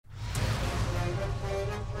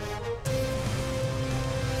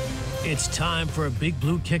It's time for a Big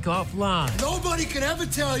Blue Kickoff Live. Nobody can ever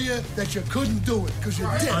tell you that you couldn't do it, because you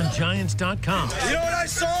did. On Giants.com. You know what I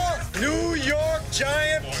saw? New York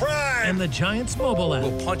Giant pride. And the Giants mobile app.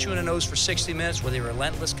 We'll punch you in the nose for 60 minutes with a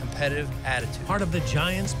relentless competitive attitude. Part of the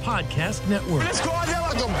Giants Podcast Network. Let's go out there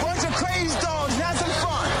like a bunch of crazy dogs and have some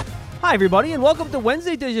fun. Hi, everybody, and welcome to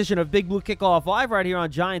Wednesday's edition of Big Blue Kickoff Live right here on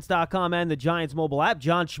Giants.com and the Giants mobile app.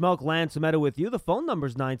 John Schmelk, Lance Meadow with you. The phone number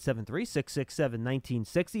is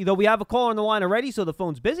 973-667-1960. Though we have a caller on the line already, so the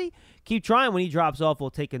phone's busy. Keep trying. When he drops off, we'll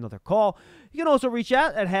take another call. You can also reach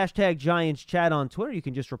out at hashtag Giants Chat on Twitter. You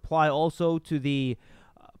can just reply also to the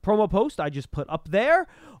promo post I just put up there,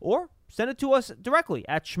 or send it to us directly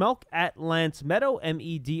at Schmelk at Lance Meadow,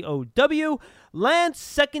 M-E-D-O-W. Lance,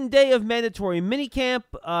 second day of mandatory minicamp.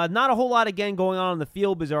 Not a whole lot, again, going on the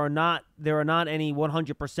field because there are not any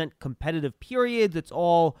 100% competitive periods. It's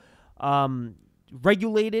all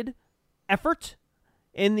regulated effort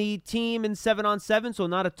in the team in 7-on-7, so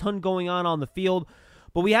not a ton going on the field.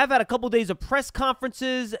 But we have had a couple days of press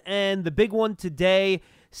conferences, and the big one today,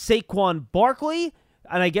 Saquon Barkley.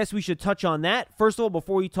 And I guess we should touch on that. First of all,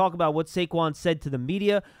 before we talk about what Saquon said to the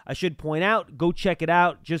media, I should point out, go check it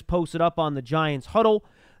out. Just posted up on the Giants Huddle.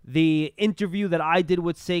 The interview that I did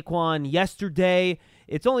with Saquon yesterday.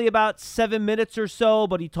 It's only about 7 minutes or so,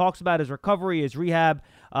 but he talks about his recovery, his rehab,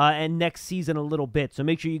 and next season a little bit. So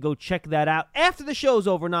make sure you go check that out after the show's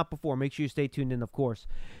over, not before. Make sure you stay tuned in, of course,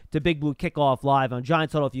 to Big Blue Kickoff Live on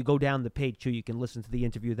Giants Huddle. If you go down the page, too, you can listen to the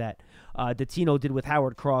interview that Dottino did with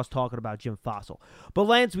Howard Cross talking about Jim Fossil. But,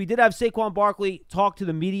 Lance, we did have Saquon Barkley talk to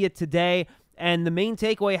the media today, and the main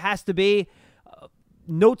takeaway has to be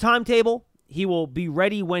no timetable. He will be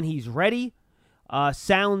ready when he's ready.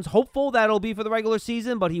 Sounds hopeful that it'll be for the regular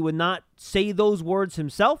season, but he would not say those words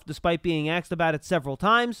himself, despite being asked about it several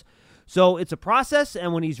times. So it's a process,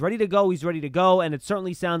 and when he's ready to go, he's ready to go, and it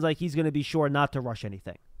certainly sounds like he's going to be sure not to rush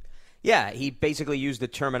anything. Yeah, he basically used the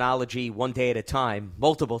terminology one day at a time,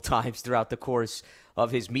 multiple times throughout the course of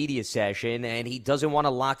his media session, and he doesn't want to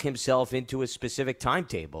lock himself into a specific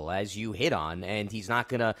timetable, as you hit on, and he's not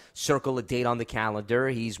going to circle a date on the calendar.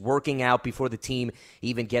 He's working out before the team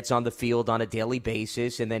even gets on the field on a daily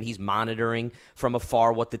basis, and then he's monitoring from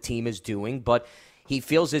afar what the team is doing, but he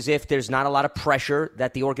feels as if there's not a lot of pressure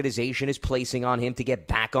that the organization is placing on him to get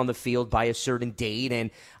back on the field by a certain date,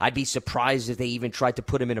 and I'd be surprised if they even tried to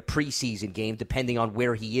put him in a preseason game, depending on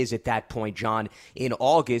where he is at that point, John, in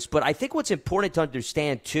August. But I think what's important to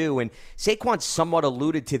understand, too, and Saquon somewhat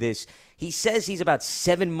alluded to this, he says he's about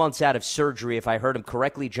 7 months out of surgery, if I heard him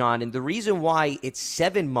correctly, John. And the reason why it's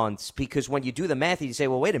 7 months, because when you do the math, you say,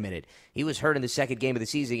 well, wait a minute. He was hurt in the second game of the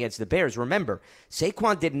season against the Bears. Remember,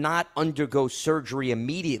 Saquon did not undergo surgery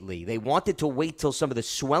immediately. They wanted to wait till some of the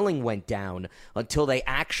swelling went down until they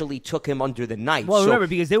actually took him under the knife. Well, remember,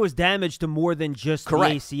 because there was damage to more than just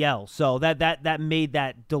correct. The ACL. So that made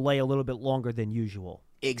that delay a little bit longer than usual.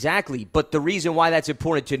 Exactly. But the reason why that's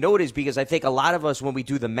important to note is because I think a lot of us, when we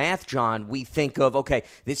do the math, John, we think of, okay,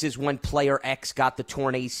 this is when player X got the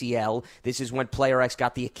torn ACL. This is when player X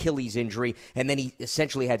got the Achilles injury. And then he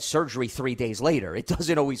essentially had surgery 3 days later. It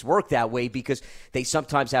doesn't always work that way because they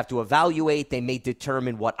sometimes have to evaluate. They may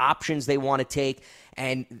determine what options they want to take.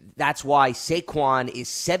 And that's why Saquon is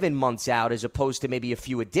 7 months out as opposed to maybe a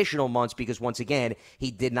few additional months because, once again,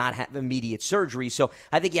 he did not have immediate surgery. So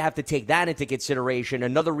I think you have to take that into consideration.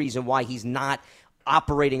 Another reason why he's not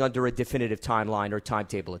operating under a definitive timeline or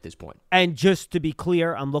timetable at this point. And just to be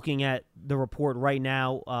clear, I'm looking at the report right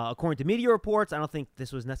now. According to media reports, I don't think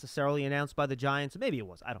this was necessarily announced by the Giants. Maybe it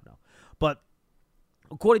was. I don't know. But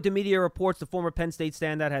according to media reports, the former Penn State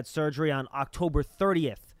standout had surgery on October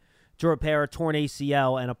 30th. To repair a torn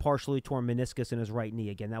ACL and a partially torn meniscus in his right knee.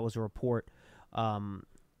 Again, that was a report from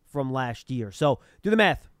last year. So do the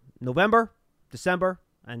math. November, December,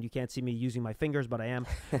 and you can't see me using my fingers, but I am.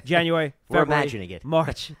 January, We're February, imagining it.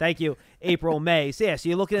 March, thank you, April, May. So, so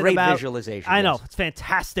you're looking at great about... visualization. I know, yes. it's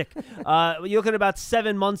fantastic. You're looking at about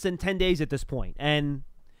 7 months and 10 days at this point. And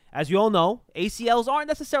as you all know, ACLs aren't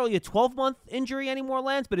necessarily a 12-month injury anymore,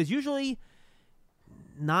 Lance, but it's usually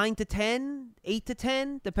 9 to 10, 8 to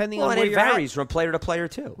 10, depending on where you're at. And it varies from player to player,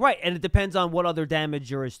 too. Right, and it depends on what other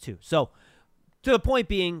damage there is, too. So, to the point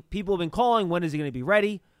being, people have been calling, when is he going to be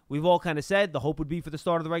ready? We've all kind of said the hope would be for the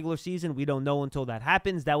start of the regular season. We don't know until that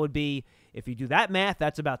happens. That would be, if you do that math,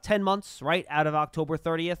 that's about 10 months, right, out of October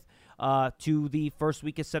 30th to the first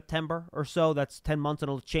week of September or so. That's 10 months and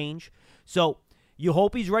it'll change. So, you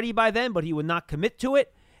hope he's ready by then, but he would not commit to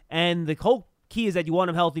it. And the whole key is that you want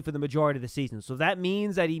him healthy for the majority of the season. So that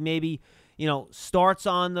means that he maybe, starts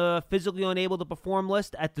on the physically unable to perform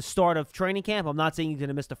list at the start of training camp. I'm not saying he's going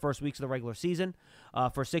to miss the first weeks of the regular season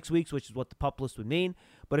for 6 weeks, which is what the PUP list would mean.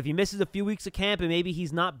 But if he misses a few weeks of camp and maybe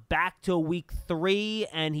he's not back till week 3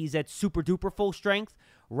 and he's at super-duper full strength,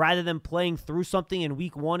 rather than playing through something in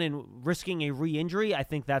week 1 and risking a re-injury, I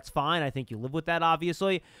think that's fine. I think you live with that,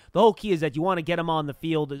 obviously. The whole key is that you want to get him on the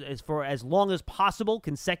field for as long as possible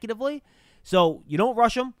consecutively. So you don't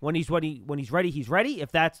rush him. When he's ready, he's ready.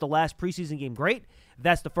 If that's the last preseason game, great. If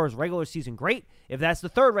that's the first regular season, great. If that's the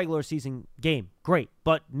third regular season game, great.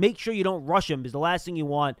 But make sure you don't rush him, because the last thing you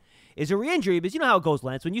want is a re-injury, because you know how it goes,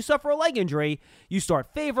 Lance. When you suffer a leg injury, you start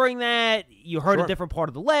favoring that. You hurt a different part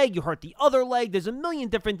of the leg. You hurt the other leg. There's a million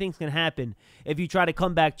different things can happen if you try to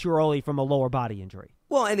come back too early from a lower body injury.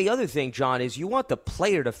 Well, and the other thing, John, is you want the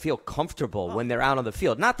player to feel comfortable when they're out on the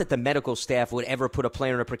field. Not that the medical staff would ever put a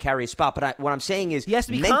player in a precarious spot, but what I'm saying is he has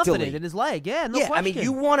to be mentally confident in his leg. Yeah, no question. I mean,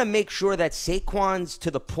 you want to make sure that Saquon's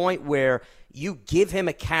to the point where you give him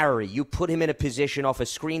a carry, you put him in a position off a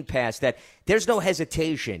screen pass that there's no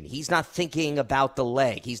hesitation. He's not thinking about the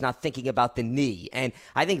leg. He's not thinking about the knee. And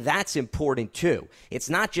I think that's important, too. It's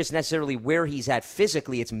not just necessarily where he's at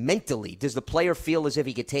physically. It's mentally. Does the player feel as if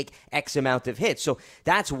he could take X amount of hits? So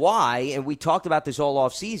that's why, and we talked about this all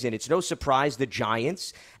offseason, it's no surprise the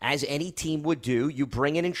Giants, as any team would do, you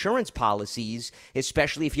bring in insurance policies,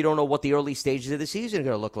 especially if you don't know what the early stages of the season are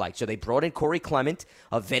going to look like. So they brought in Corey Clement,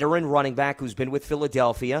 a veteran running back who's been with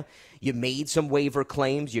Philadelphia. You made some waiver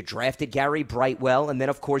claims. You drafted Gary Brightwell. And then,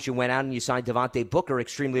 of course, you went out and you signed Devontae Booker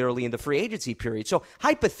extremely early in the free agency period. So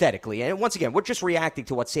hypothetically, and once again, we're just reacting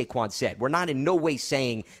to what Saquon said. We're not in no way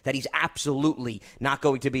saying that he's absolutely not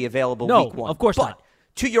going to be available week 1. No, of course not.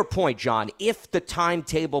 To your point, John, if the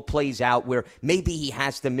timetable plays out where maybe he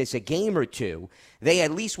has to miss a game or two, they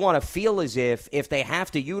at least want to feel as if they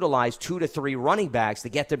have to utilize 2 to 3 running backs to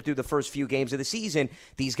get them through the first few games of the season,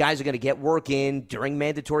 these guys are going to get work in during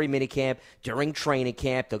mandatory minicamp, during training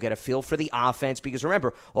camp. They'll get a feel for the offense because,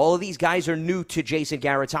 remember, all of these guys are new to Jason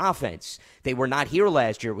Garrett's offense. They were not here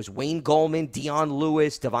last year. It was Wayne Gallman, Dion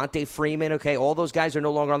Lewis, Devontae Freeman. Okay, all those guys are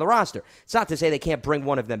no longer on the roster. It's not to say they can't bring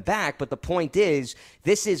one of them back, but the point is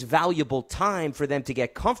this is valuable time for them to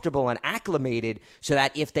get comfortable and acclimated so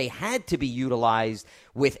that if they had to be utilized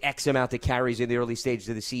with X amount of carries in the early stages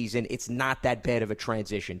of the season, it's not that bad of a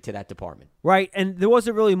transition to that department. Right, and there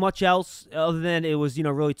wasn't really much else other than it was,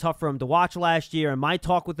 really tough for him to watch last year. And my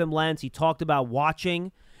talk with him, Lance, he talked about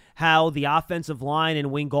watching how the offensive line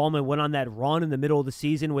and Wayne Gallman went on that run in the middle of the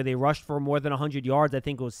season where they rushed for more than 100 yards. I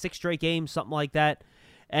think it was 6 straight games, something like that.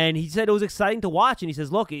 And he said it was exciting to watch. And he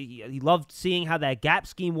says, look, he loved seeing how that gap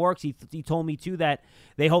scheme works. He told me, too, that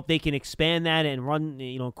they hope they can expand that and run,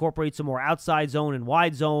 incorporate some more outside zone and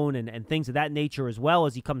wide zone and things of that nature as well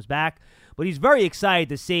as he comes back. But he's very excited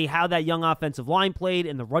to see how that young offensive line played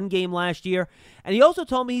in the run game last year. And he also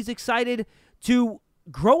told me he's excited to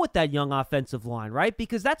grow with that young offensive line, right?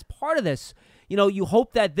 Because that's part of this. You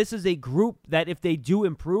hope that this is a group that if they do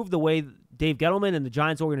improve the way Dave Gettleman and the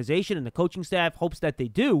Giants organization and the coaching staff hopes that they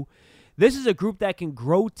do, this is a group that can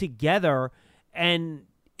grow together and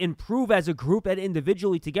improve as a group and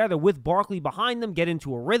individually together with Barkley behind them, get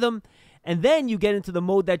into a rhythm, and then you get into the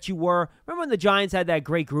mode that you were. Remember when the Giants had that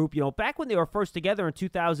great group, back when they were first together in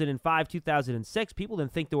 2005, 2006, people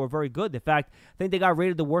didn't think they were very good. In fact, I think they got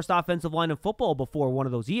rated the worst offensive line in football before one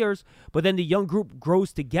of those years, but then the young group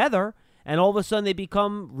grows together, and all of a sudden they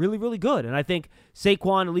become really, really good. And I think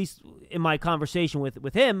Saquon, at least in my conversation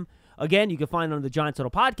with him, again, you can find on the Giants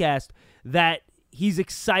Huddle podcast, that he's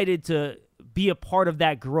excited to be a part of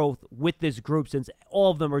that growth with this group since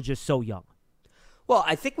all of them are just so young. Well,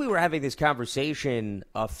 I think we were having this conversation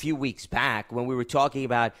a few weeks back when we were talking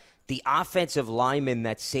about the offensive lineman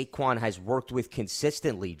that Saquon has worked with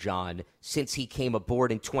consistently, John, since he came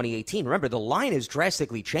aboard in 2018. Remember, the line has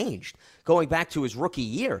drastically changed going back to his rookie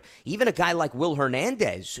year. Even a guy like Will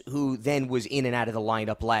Hernandez, who then was in and out of the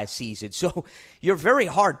lineup last season. So you're very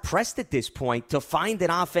hard-pressed at this point to find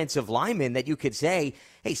an offensive lineman that you could say,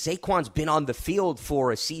 hey, Saquon's been on the field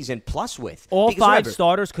for a season plus with. All five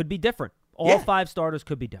starters could be different. All 5 starters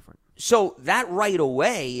could be different. So that right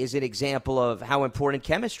away is an example of how important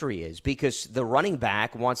chemistry is, because the running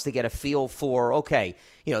back wants to get a feel for, okay,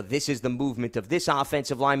 this is the movement of this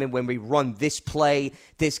offensive lineman. When we run this play,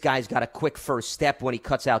 this guy's got a quick first step when he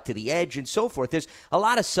cuts out to the edge and so forth. There's a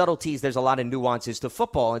lot of subtleties. There's a lot of nuances to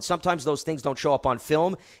football, and sometimes those things don't show up on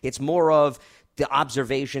film. It's more of, the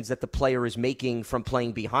observations that the player is making from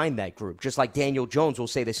playing behind that group. Just like Daniel Jones will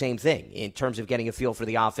say the same thing in terms of getting a feel for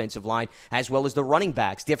the offensive line, as well as the running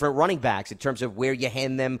backs, different running backs in terms of where you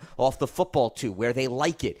hand them off the football to, where they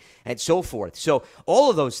like it, and so forth. So all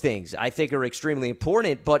of those things I think are extremely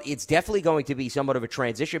important, but it's definitely going to be somewhat of a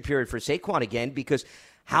transition period for Saquon again, because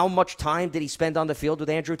how much time did he spend on the field with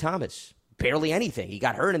Andrew Thomas? Barely anything. He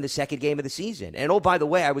got hurt in the second game of the season. And, oh, by the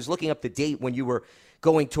way, I was looking up the date when you were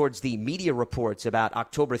going towards the media reports about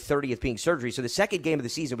October 30th being surgery. So the second game of the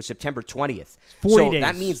season was September 20th. 40 days.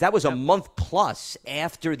 That means that was a month plus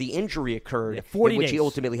after the injury occurred, 40 in which days. he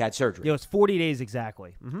ultimately had surgery. It was 40 days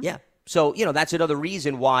exactly. Mm-hmm. Yeah. So, that's another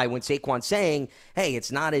reason why when Saquon's saying, hey,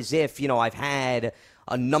 it's not as if, I've had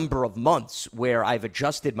a number of months where I've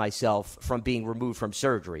adjusted myself from being removed from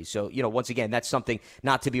surgery. So, once again, that's something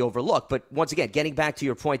not to be overlooked. But once again, getting back to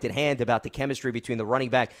your point at hand about the chemistry between the running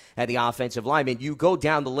back and the offensive lineman, you go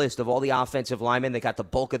down the list of all the offensive linemen that got the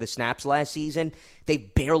bulk of the snaps last season,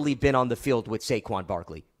 they've barely been on the field with Saquon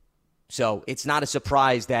Barkley. So it's not a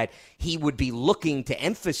surprise that he would be looking to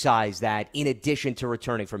emphasize that in addition to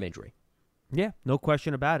returning from injury. Yeah, no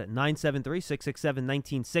question about it.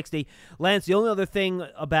 973-667-1960. Lance, the only other thing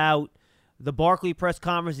about the Barkley press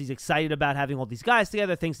conference, he's excited about having all these guys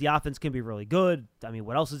together, thinks the offense can be really good. I mean,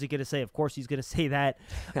 what else is he going to say? Of course he's going to say that.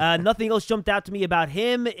 Nothing else jumped out to me about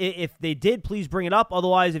him. If they did, please bring it up.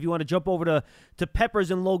 Otherwise, if you want to jump over to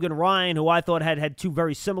Peppers and Logan Ryan, who I thought had two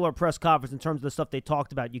very similar press conferences in terms of the stuff they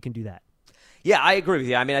talked about, you can do that. Yeah, I agree with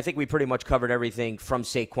you. I mean, I think we pretty much covered everything from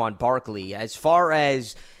Saquon Barkley. As far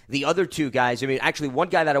as the other two guys, I mean, actually one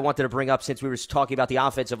guy that I wanted to bring up since we were talking about the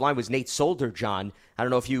offensive line was Nate Solder, John. I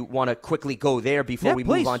don't know if you want to quickly go there before we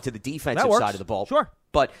move on to the defensive side of the ball. Sure.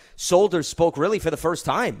 But Solder spoke really for the first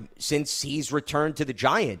time since he's returned to the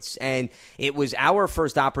Giants. And it was our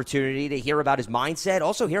first opportunity to hear about his mindset,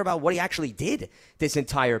 also hear about what he actually did this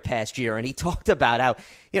entire past year. And he talked about how,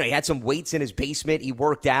 he had some weights in his basement. He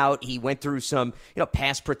worked out. He went through some,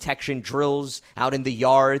 pass protection drills out in the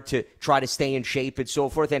yard to try to stay in shape and so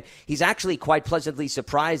forth. And he's actually quite pleasantly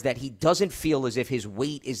surprised that he doesn't feel as if his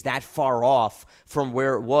weight is that far off from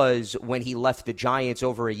where it was when he left the Giants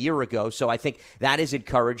over a year ago. So I think that is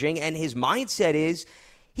encouraging. And his mindset is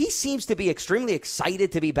he seems to be extremely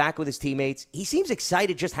excited to be back with his teammates. He seems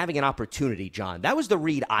excited just having an opportunity, John. That was the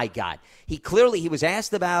read I got. He was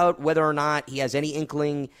asked about whether or not he has any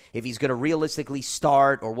inkling if he's going to realistically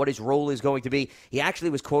start or what his role is going to be. He actually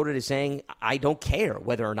was quoted as saying, I don't care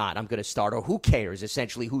whether or not I'm going to start, or who cares,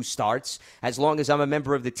 essentially, who starts, as long as I'm a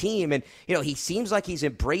member of the team. And, he seems like he's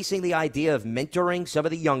embracing the idea of mentoring some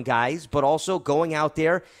of the young guys, but also going out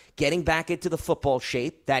there, getting back into the football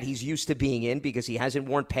shape that he's used to being in because he hasn't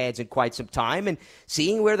worn pads in quite some time, and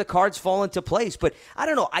seeing where the cards fall into place. But I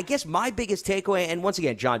don't know. I guess my biggest takeaway, and once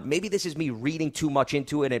again, John, maybe this is me reading too much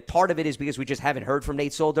into it, and part of it is because we just haven't heard from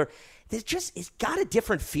Nate Solder. It's got a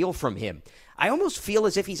different feel from him. I almost feel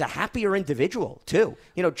as if he's a happier individual, too.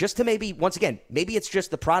 Just to maybe, once again, maybe it's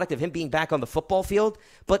just the product of him being back on the football field,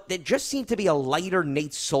 but there just seemed to be a lighter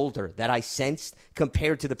Nate Solder that I sensed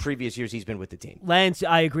compared to the previous years he's been with the team. Lance,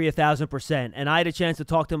 I agree 1,000%. And I had a chance to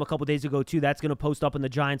talk to him a couple days ago, too. That's going to post up in the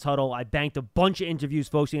Giants Huddle. I banked a bunch of interviews,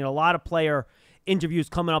 folks, and a lot of player interviews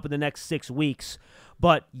coming up in the next 6 weeks.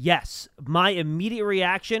 But, yes, my immediate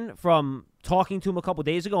reaction from talking to him a couple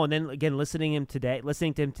days ago and then, again, listening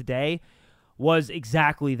to him today was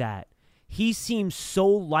exactly that. He seems so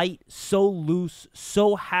light, so loose,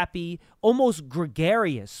 so happy, almost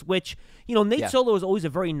gregarious, which, Nate Solder was always a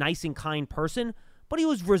very nice and kind person, but he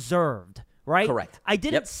was reserved, right? Correct. I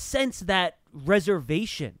didn't sense that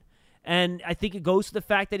reservation. And I think it goes to the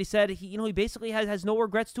fact that he said he basically has no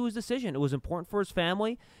regrets to his decision. It was important for his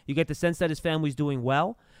family. You get the sense that his family's doing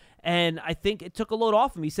well. And I think it took a load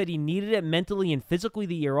off him. He said he needed it mentally and physically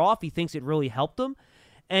the year off. He thinks it really helped him.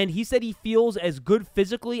 And he said he feels as good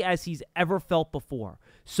physically as he's ever felt before.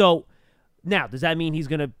 So now, does that mean he's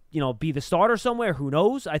going to, be the starter somewhere? Who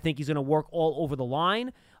knows? I think he's going to work all over the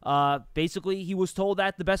line. Basically, he was told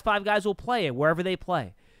that the best 5 guys will play wherever they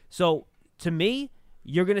play. So to me,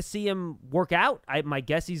 you're going to see him work out. My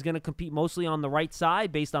guess he's going to compete mostly on the right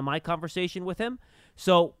side based on my conversation with him.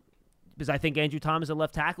 So, because I think Andrew Thomas at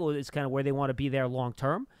left tackle is kind of where they want to be there long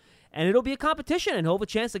term. And it'll be a competition, and he'll have a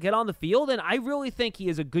chance to get on the field. And I really think he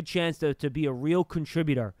has a good chance to be a real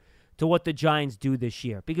contributor to what the Giants do this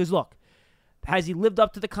year. Because, look, has he lived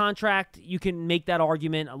up to the contract? You can make that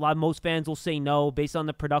argument. Most fans will say no based on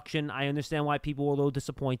the production. I understand why people were a little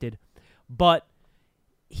disappointed. But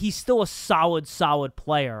he's still a solid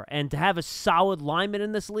player. And to have a solid lineman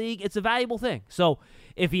in this league, it's a valuable thing. So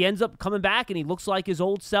if he ends up coming back and he looks like his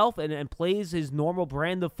old self and plays his normal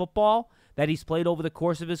brand of football, that he's played over the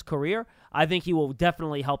course of his career, I think he will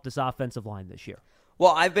definitely help this offensive line this year.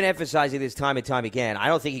 Well, I've been emphasizing this time and time again. I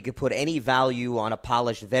don't think you could put any value on a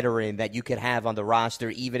polished veteran that you could have on the roster,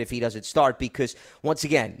 even if he doesn't start, because, once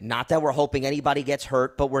again, not that we're hoping anybody gets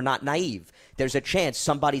hurt, but we're not naive. There's a chance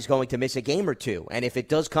somebody's going to miss a game or two. And if it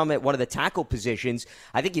does come at one of the tackle positions,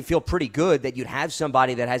 I think you feel pretty good that you'd have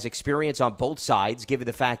somebody that has experience on both sides, given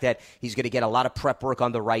the fact that he's going to get a lot of prep work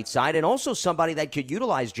on the right side, and also somebody that could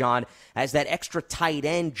utilize John as that extra tight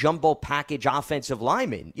end jumbo package offensive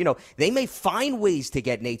lineman. You know, they may find ways to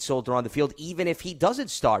get Nate Solder on the field, even if he doesn't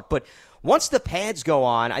start. But once the pads go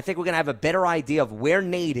on, I think we're going to have a better idea of where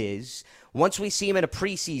Nate is. Once we see him in a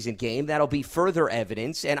preseason game, that'll be further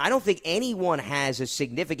evidence. And I don't think anyone has a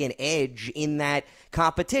significant edge in that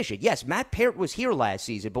competition. Yes, Matt Peart was here last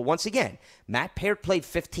season, but once again, Matt Peart played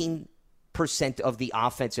 15% of the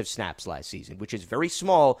offensive snaps last season, which is very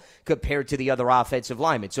small compared to the other offensive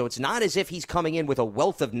linemen. So it's not as if he's coming in with a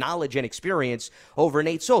wealth of knowledge and experience over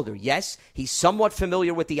Nate Solder. Yes, he's somewhat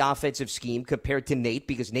familiar with the offensive scheme compared to Nate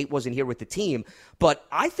because Nate wasn't here with the team. But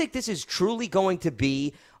I think this is truly going to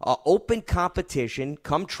be open competition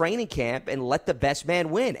come training camp and let the best man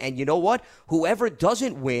win. And you know what? Whoever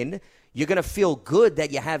doesn't win, you're going to feel good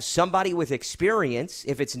that you have somebody with experience,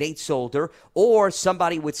 if it's Nate Solder, or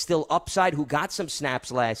somebody with still upside who got some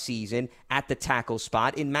snaps last season at the tackle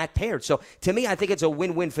spot in Matt Peart. So, to me, I think it's a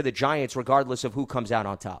win-win for the Giants regardless of who comes out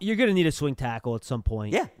on top. You're going to need a swing tackle at some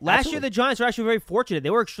point. Yeah, Last year, the Giants were actually very fortunate. They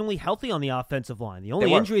were extremely healthy on the offensive line. The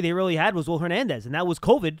only injury they really had was Will Hernandez, and that was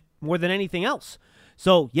COVID more than anything else.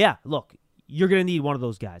 So, yeah, look, you're going to need one of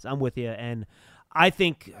those guys. I'm with you. And I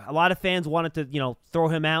think a lot of fans wanted to, throw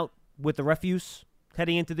him out with the refuse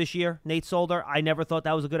heading into this year, Nate Solder. I never thought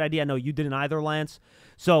that was a good idea. I know you didn't either, Lance.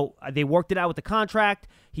 So they worked it out with the contract.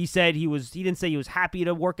 He said he didn't say he was happy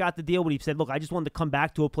to work out the deal, but he said, look, I just wanted to come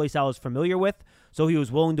back to a place I was familiar with. So he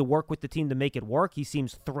was willing to work with the team to make it work. He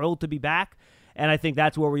seems thrilled to be back. And I think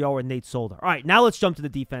that's where we are with Nate Solder. All right, now let's jump to the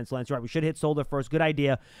defense, Lance. Right, we should hit Solder first. Good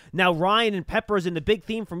idea. Now, Ryan and Peppers, and the big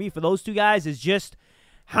theme for me for those two guys is just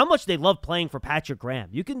how much they love playing for Patrick Graham.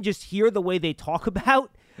 You can just hear the way they talk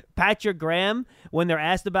about Patrick Graham when they're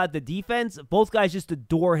asked about the defense. Both guys just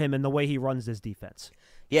adore him and the way he runs this defense.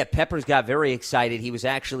 Yeah, Peppers got very excited. He was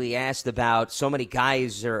actually asked about so many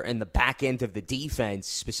guys are in the back end of the defense,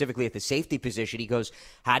 specifically at the safety position. He goes,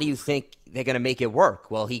 how do you think they're going to make it work?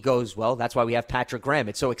 Well, he goes, well, that's why we have Patrick Graham.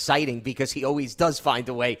 It's so exciting because he always does find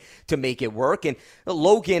a way to make it work. And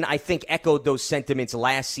Logan, I think, echoed those sentiments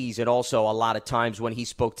last season also a lot of times when he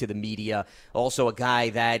spoke to the media. Also a guy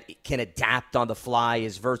that can adapt on the fly,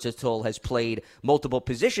 is versatile, has played multiple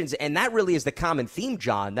positions. And that really is the common theme,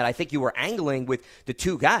 John, that I think you were angling with the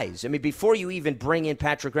two guys. I mean, before you even bring in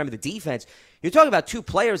Patrick Graham to the defense, you're talking about two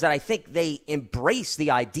players that I think they embrace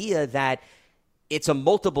the idea that it's a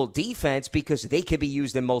multiple defense because they can be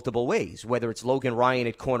used in multiple ways, whether it's Logan Ryan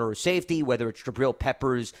at corner or safety, whether it's Jabril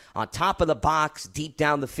Peppers on top of the box, deep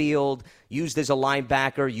down the field, used as a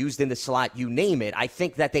linebacker, used in the slot, you name it. I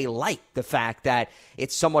think that they like the fact that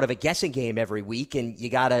it's somewhat of a guessing game every week, and you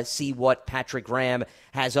got to see what Patrick Graham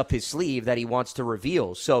has up his sleeve that he wants to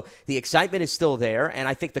reveal. So the excitement is still there, and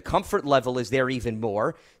I think the comfort level is there even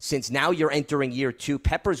more since now you're entering year two.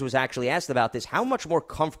 Peppers was actually asked about this. How much more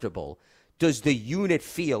comfortable does the unit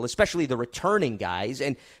feel, especially the returning guys?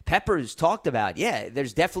 And Peppers talked about,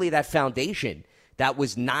 there's definitely that foundation that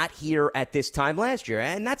was not here at this time last year.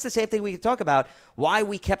 And that's the same thing we could talk about, why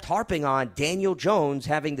we kept harping on Daniel Jones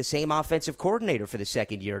having the same offensive coordinator for the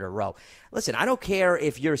second year in a row. Listen, I don't care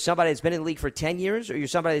if you're somebody that's been in the league for 10 years or you're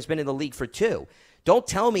somebody that's been in the league for 2. Don't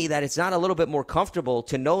tell me that it's not a little bit more comfortable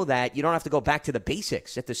to know that you don't have to go back to the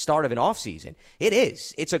basics at the start of an offseason. It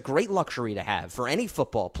is. It's a great luxury to have for any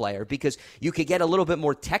football player because you could get a little bit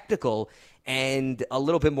more technical and a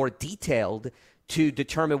little bit more detailed to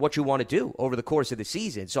determine what you want to do over the course of the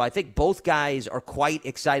season. So I think both guys are quite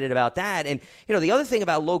excited about that. And, the other thing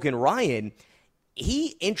about Logan Ryan, he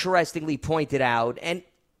interestingly pointed out, and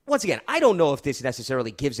once again, I don't know if this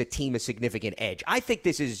necessarily gives a team a significant edge. I think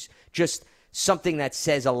this is just something that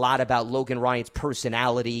says a lot about Logan Ryan's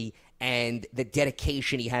personality and the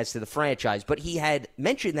dedication he has to the franchise. But he had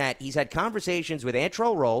mentioned that he's had conversations with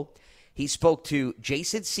Antrel Rolle, he spoke to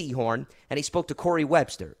Jason Sehorn, and he spoke to Corey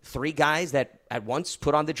Webster, 3 guys that at once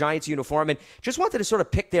put on the Giants uniform, and just wanted to sort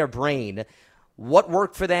of pick their brain. what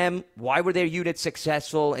worked for them, why were their units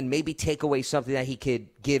successful, and maybe take away something that he could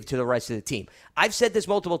give to the rest of the team. I've said this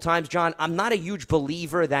multiple times, John. I'm not a huge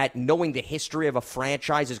believer that knowing the history of a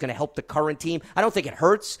franchise is going to help the current team. I don't think it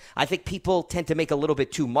hurts. I think people tend to make a little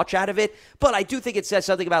bit too much out of it. But I do think it says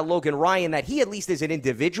something about Logan Ryan that he, at least as an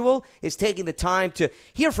individual, is taking the time to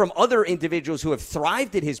hear from other individuals who have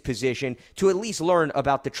thrived in his position to at least learn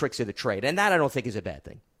about the tricks of the trade. And that I don't think is a bad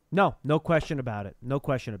thing. No question about it. No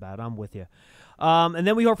question about it. I'm with you. And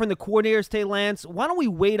then we heard from the coordinators today, Lance. Why don't we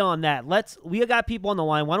wait on that? We got people on the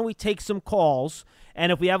line. Why don't we take some calls?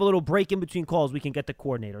 And if we have a little break in between calls, we can get the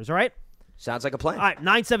coordinators. All right? Sounds like a plan. All right,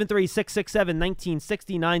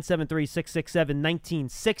 973-667-1960,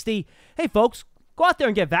 973-667-1960. Hey, folks, go out there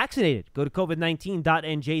and get vaccinated. Go to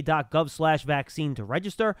covid19.nj.gov/vaccine to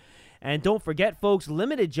register. And don't forget, folks,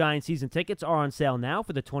 limited Giant season tickets are on sale now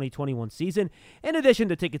for the 2021 season. In addition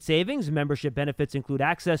to ticket savings, membership benefits include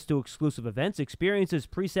access to exclusive events, experiences,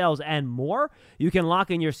 pre-sales, and more. You can lock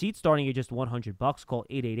in your seat starting at just $100. Call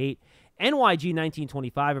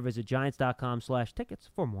 888-NYG-1925 or visit Giants.com/tickets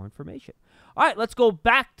for more information. All right, let's go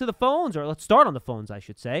back to the phones, or let's start on the phones, I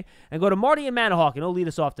should say, and go to Marty in Manahawk, and he'll lead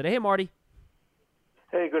us off today. Hey, Marty.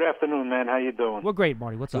 Hey, good afternoon, man. How you doing? We're great,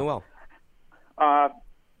 Marty. What's Doing up? well.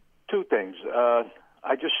 Two things. I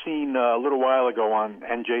just seen a little while ago on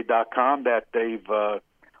NJ.com that they've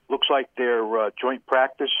looks like their joint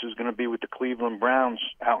practice is going to be with the Cleveland Browns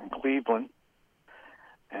out in Cleveland,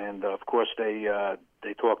 and of course they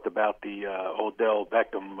talked about the Odell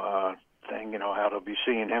Beckham thing. You know, how they'll be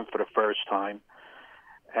seeing him for the first time.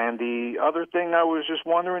 And the other thing I was just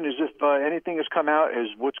wondering is if anything has come out is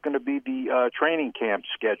what's going to be the training camp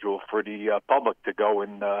schedule for the public to go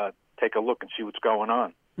and take a look and see what's going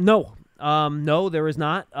on. No, there is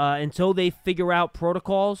not. Until they figure out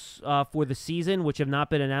protocols for the season, which have not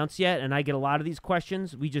been announced yet, and I get a lot of these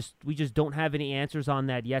questions, we just don't have any answers on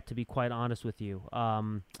that yet, to be quite honest with you.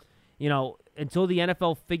 Until the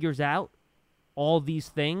NFL figures out all these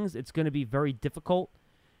things, it's going to be very difficult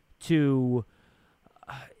to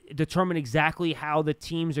determine exactly how the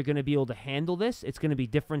teams are going to be able to handle this. It's going to be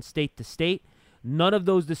different state to state. None of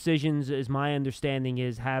those decisions, as my understanding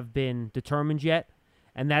is, have been determined yet.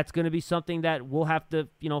 And that's going to be something that we'll have to,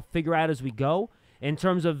 figure out as we go. In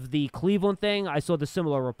terms of the Cleveland thing, I saw the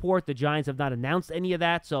similar report. The Giants have not announced any of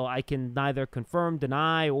that, so I can neither confirm,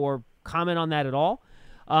 deny, or comment on that at all.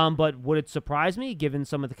 But would it surprise me, given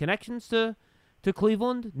some of the connections to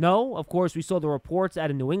Cleveland? No. Of course, we saw the reports out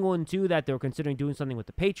of New England, too, that they were considering doing something with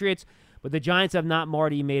the Patriots. But the Giants have not,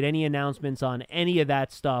 Marty, made any announcements on any of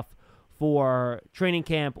that stuff for training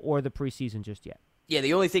camp or the preseason just yet. Yeah,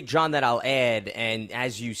 the only thing, John, that I'll add, and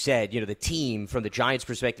as you said, the team from the Giants'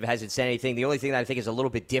 perspective hasn't said anything. The only thing that I think is a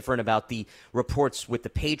little bit different about the reports with the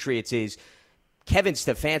Patriots is Kevin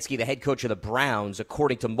Stefanski, the head coach of the Browns,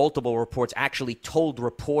 according to multiple reports, actually told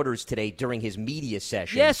reporters today during his media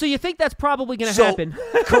session. Yeah, so you think that's probably going to happen.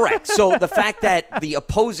 Correct. So the fact that the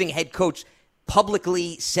opposing head coach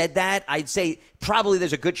publicly said that, I'd say probably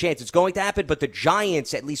there's a good chance it's going to happen, but the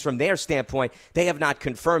Giants, at least from their standpoint, they have not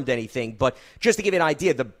confirmed anything. But just to give you an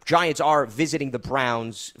idea, the Giants are visiting the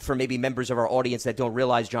Browns. For maybe members of our audience that don't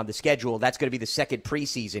realize, John, the schedule, that's going to be the second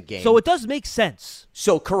preseason game. So it does make sense.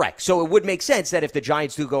 So correct. So it would make sense that if the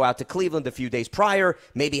Giants do go out to Cleveland a few days prior,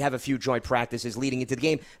 maybe have a few joint practices leading into the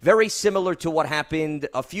game. Very similar to what happened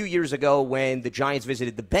a few years ago when the Giants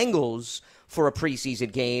visited the Bengals for a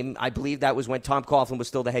preseason game. I believe that was when Tom Coughlin was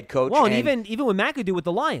still the head coach. Well, and even with McAdoo with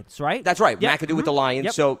the Lions, right? That's right. Yep. McAdoo with the Lions.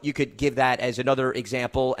 Yep. So you could give that as another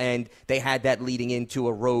example, and they had that leading into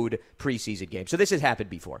a road preseason game. So this has happened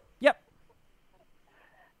before. Yep.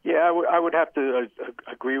 Yeah, I would have to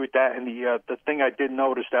agree with that. And the thing I did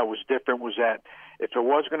notice that was different was that if it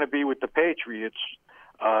was going to be with the Patriots,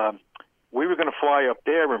 we were going to fly up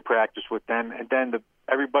there and practice with them, and then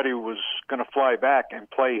everybody was going to fly back and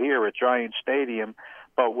play here at Giant Stadium.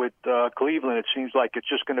 But with Cleveland, it seems like it's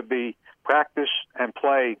just going to be practice and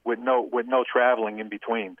play with no traveling in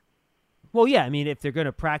between. Well, yeah, I mean, if they're going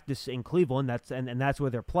to practice in Cleveland, that's where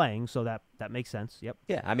they're playing, so that makes sense. Yep.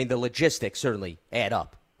 Yeah, I mean, the logistics certainly add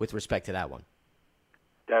up with respect to that one.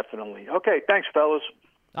 Definitely. Okay, thanks, fellas.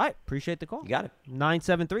 All right, appreciate the call. You got it.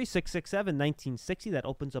 973-667-1960. That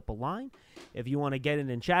opens up a line if you want to get in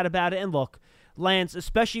and chat about it. And look, Lance,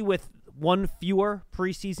 especially with one fewer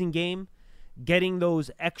preseason game, getting those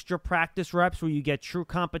extra practice reps where you get true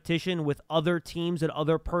competition with other teams and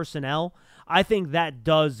other personnel, I think that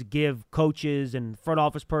does give coaches and front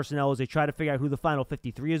office personnel, as they try to figure out who the final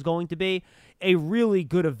 53 is going to be, a really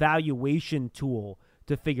good evaluation tool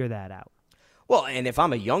to figure that out. Well, and if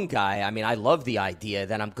I'm a young guy, I mean, I love the idea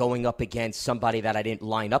that I'm going up against somebody that I didn't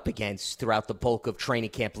line up against throughout the bulk of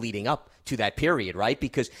training camp leading up to that period, right?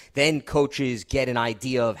 Because then coaches get an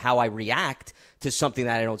idea of how I react to something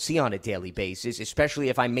that I don't see on a daily basis, especially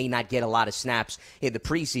if I may not get a lot of snaps in the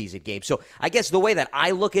preseason game. So I guess the way that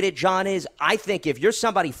I look at it, John, is I think if you're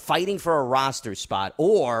somebody fighting for a roster spot,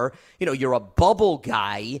 or, you're a bubble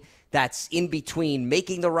guy that's in between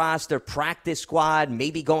making the roster, practice squad,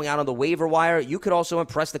 maybe going out on the waiver wire, you could also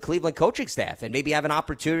impress the Cleveland coaching staff and maybe have an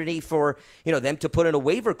opportunity for, them to put in a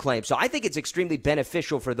waiver claim. So I think it's extremely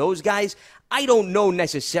beneficial for those guys. I don't know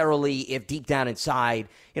necessarily if deep down inside,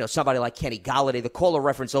 somebody like Kenny Golladay, the caller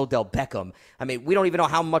referenced Odell Beckham. I mean, we don't even know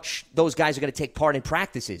how much those guys are going to take part in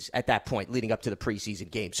practices at that point leading up to the preseason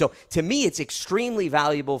game. So to me, it's extremely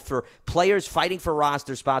valuable for players fighting for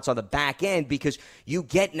roster spots on the back end because you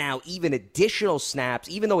get now even additional snaps.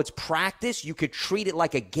 Even though it's practice, you could treat it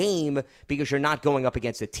like a game because you're not going up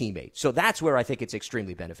against a teammate. So that's where I think it's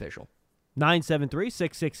extremely beneficial.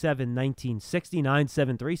 973-667-1960,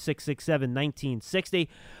 973-667-1960.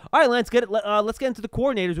 All right, let's get into the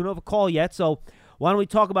coordinators. We don't have a call yet, so why don't we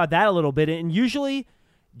talk about that a little bit? And usually,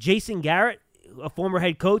 Jason Garrett, a former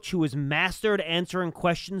head coach who has mastered answering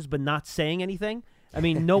questions but not saying anything. I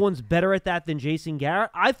mean, no one's better at that than Jason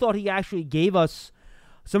Garrett. I thought he actually gave us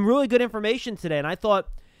some really good information today, and I thought,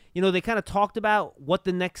 they kind of talked about what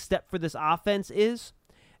the next step for this offense is,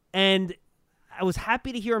 and I was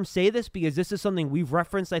happy to hear him say this because this is something we've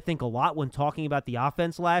referenced, I think, a lot when talking about the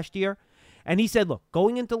offense last year. And he said, look,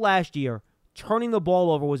 going into last year, turning the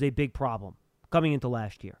ball over was a big problem coming into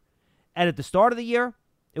last year. And at the start of the year,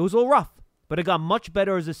 it was a little rough, but it got much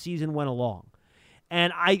better as the season went along.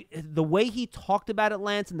 And the way he talked about it,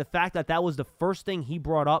 Lance, and the fact that that was the first thing he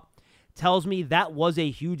brought up tells me that was a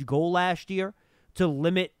huge goal last year to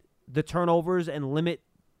limit the turnovers and limit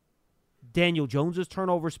Daniel Jones's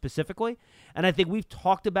turnovers specifically. And I think we've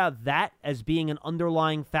talked about that as being an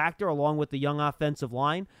underlying factor along with the young offensive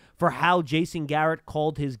line for how Jason Garrett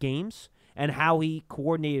called his games and how he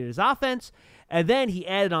coordinated his offense. And then he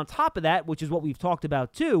added on top of that, which is what we've talked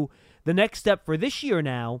about too, the next step for this year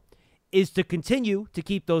now is to continue to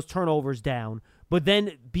keep those turnovers down, but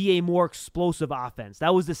then be a more explosive offense.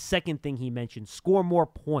 That was the second thing he mentioned, score more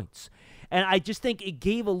points. And I just think it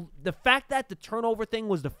gave the fact that the turnover thing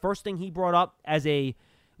was the first thing he brought up as a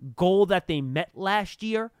goal that they met last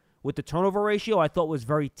year with the turnover ratio, I thought was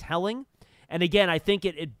very telling. And again, I think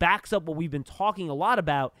it backs up what we've been talking a lot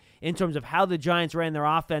about in terms of how the Giants ran their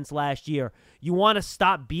offense last year. You want to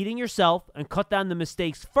stop beating yourself and cut down the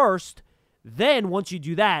mistakes first. Then once you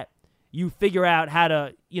do that, you figure out how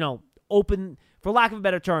to, open, for lack of a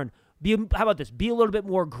better term, be a little bit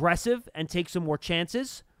more aggressive and take some more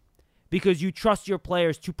chances because you trust your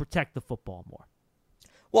players to protect the football more.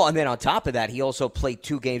 Well, and then on top of that, he also played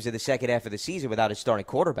 2 games in the second half of the season without his starting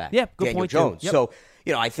quarterback, good Daniel point, Jones. Yep. So,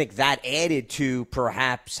 I think that added to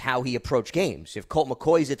perhaps how he approached games. If Colt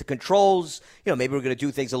McCoy's at the controls, maybe we're going to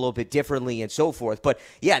do things a little bit differently and so forth. But,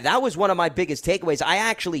 yeah, that was one of my biggest takeaways. I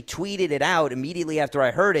actually tweeted it out immediately after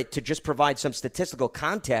I heard it to just provide some statistical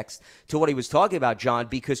context to what he was talking about, John,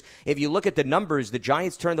 because if you look at the numbers, the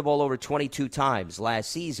Giants turned the ball over 22 times last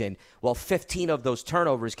season, while 15 of those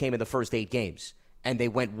turnovers came in the first 8 games. And they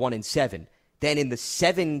went 1-7. Then in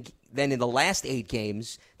the last 8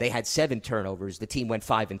 games, they had 7 turnovers. The team went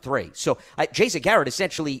 5-3. So Jason Garrett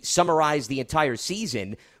essentially summarized the entire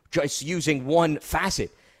season just using one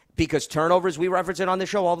facet because turnovers, we reference it on the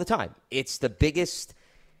show all the time. It's the biggest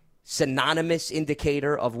synonymous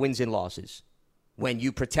indicator of wins and losses. When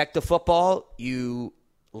you protect the football, you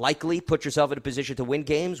likely put yourself in a position to win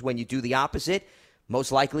games. When you do the opposite,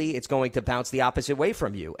 most likely it's going to bounce the opposite way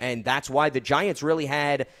from you. And that's why the Giants really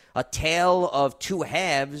had a tale of 2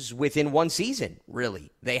 halves within one season, really.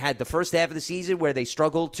 They had the first half of the season where they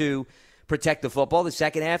struggled to protect the football. The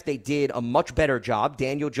second half, they did a much better job,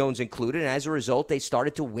 Daniel Jones included, and as a result, they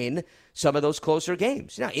started to win some of those closer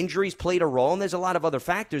games. Now, injuries played a role, and there's a lot of other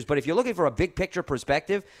factors, but if you're looking for a big-picture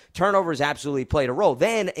perspective, turnovers absolutely played a role.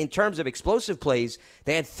 Then, in terms of explosive plays,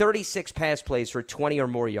 they had 36 pass plays for 20 or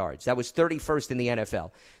more yards. That was 31st in the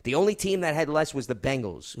NFL. The only team that had less was the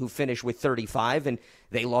Bengals, who finished with 35, and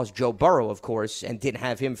they lost Joe Burrow, of course, and didn't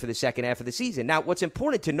have him for the second half of the season. Now, what's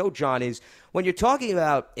important to note, John, is when you're talking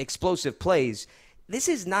about explosive plays, this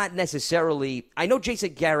is not necessarily – I know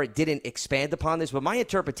Jason Garrett didn't expand upon this, but my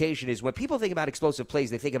interpretation is when people think about explosive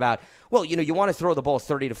plays, they think about, well, you want to throw the ball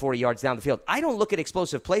 30 to 40 yards down the field. I don't look at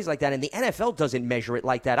explosive plays like that, and the NFL doesn't measure it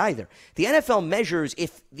like that either. The NFL measures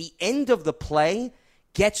if the end of the play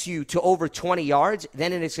gets you to over 20 yards,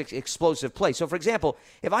 then it's an explosive play. So, for example,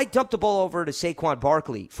 if I dump the ball over to Saquon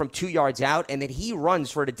Barkley from 2 yards out and then he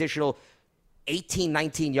runs for an additional 18,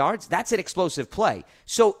 19 yards, that's an explosive play.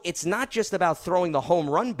 So it's not just about throwing the home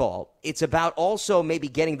run ball. It's about also maybe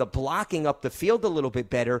getting the blocking up the field a little bit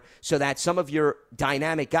better so that some of your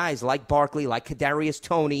dynamic guys like Barkley, like Kadarius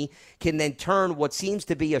Toney, can then turn what seems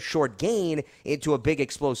to be a short gain into a big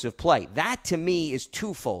explosive play. That, to me, is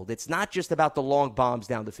twofold. It's not just about the long bombs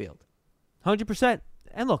down the field. 100%.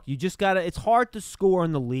 And look, you just got to – it's hard to score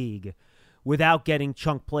in the league without getting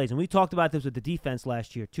chunk plays. And we talked about this with the defense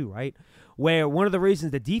last year too, right? Where one of the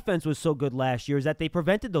reasons the defense was so good last year is that they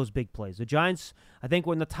prevented those big plays. The Giants, I think,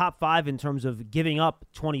 were in the top 5 in terms of giving up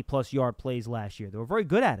 20-plus yard plays last year. They were very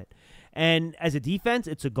good at it. And as a defense,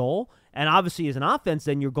 it's a goal. And obviously as an offense,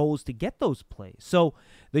 then your goal is to get those plays. So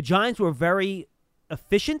the Giants were very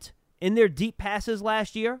efficient in their deep passes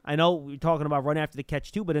last year. I know we're talking about run after the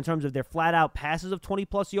catch too, but in terms of their flat-out passes of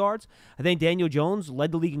 20-plus yards, I think Daniel Jones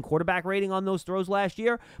led the league in quarterback rating on those throws last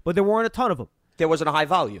year, but there weren't a ton of them. There wasn't a high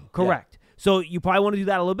volume. Correct. Yeah. So you probably want to do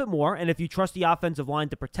that a little bit more, and if you trust the offensive line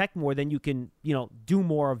to protect more, then you can, do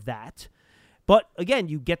more of that. But, again,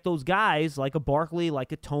 you get those guys like a Barkley,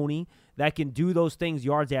 like a Toney, that can do those things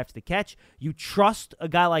yards after the catch. You trust a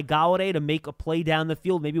guy like Golladay to make a play down the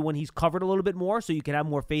field, maybe when he's covered a little bit more, so you can have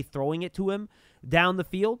more faith throwing it to him down the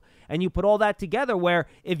field. And you put all that together where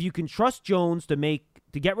if you can trust Jones to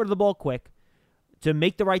get rid of the ball quick, to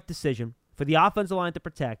make the right decision, for the offensive line to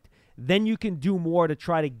protect, then you can do more to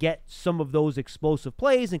try to get some of those explosive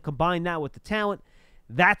plays and combine that with the talent.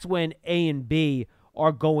 That's when A and B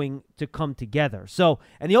are going to come together. So,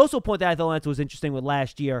 and he also pointed out, I thought Lance was interesting with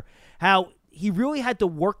last year, how he really had to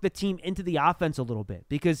work the team into the offense a little bit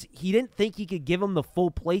because he didn't think he could give them the full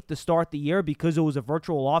plate to start the year because it was a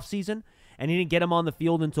virtual offseason, and he didn't get him on the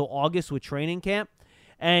field until August with training camp.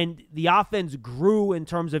 And the offense grew in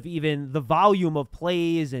terms of even the volume of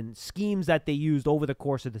plays and schemes that they used over the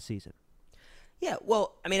course of the season. Yeah,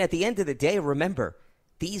 well, I mean, at the end of the day, remember,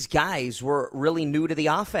 these guys were really new to the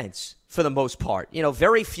offense for the most part.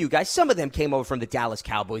 Very few guys. Some of them came over from the Dallas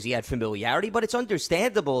Cowboys. He had familiarity, but it's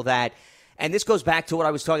understandable that, and this goes back to what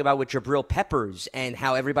I was talking about with Jabril Peppers and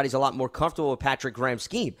how everybody's a lot more comfortable with Patrick Graham's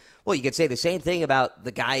scheme. Well, you could say the same thing about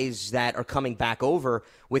the guys that are coming back over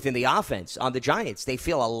within the offense on the Giants. They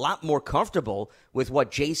feel a lot more comfortable with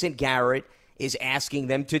what Jason Garrett is asking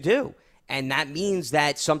them to do. And that means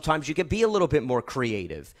that sometimes you could be a little bit more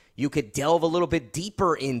creative. You could delve a little bit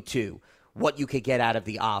deeper into what you could get out of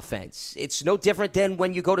the offense. It's no different than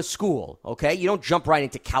when you go to school, okay? You don't jump right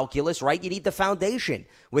into calculus, right? You need the foundation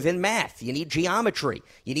within math. You need geometry.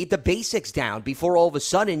 You need the basics down before all of a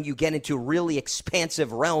sudden you get into really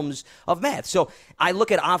expansive realms of math. So I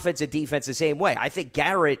look at offense and defense the same way. I think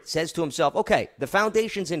Garrett says to himself, okay, the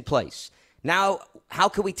foundation's in place. Now, how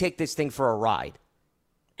can we take this thing for a ride?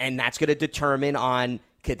 And that's going to determine on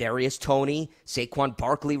Kadarius Toney, Saquon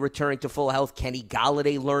Barkley returning to full health, Kenny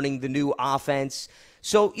Golladay learning the new offense.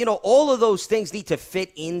 So, all of those things need to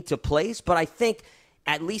fit into place, but I think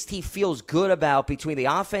at least he feels good about between the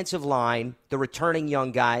offensive line, the returning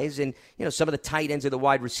young guys, and, some of the tight ends and the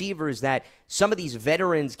wide receivers that some of these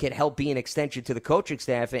veterans can help be an extension to the coaching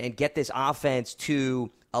staff and get this offense to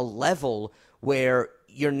a level where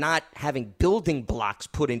you're not having building blocks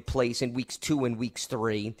put in place in weeks 2 and weeks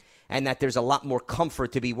 3, and that there's a lot more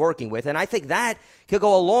comfort to be working with. And I think that could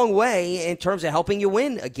go a long way in terms of helping you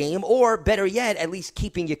win a game, or better yet, at least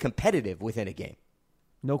keeping you competitive within a game.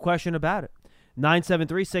 No question about it.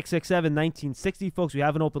 973-667-1960. Folks, we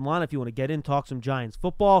have an open line if you want to get in, talk some Giants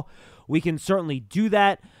football. We can certainly do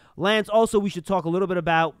that. Lance, also, we should talk a little bit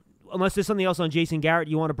about, unless there's something else on Jason Garrett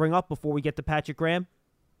you want to bring up before we get to Patrick Graham.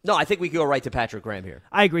 No, I think we can go right to Patrick Graham here.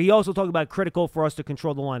 I agree. He also talked about critical for us to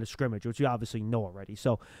control the line of scrimmage, which we obviously know already.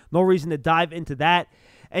 So no reason to dive into that.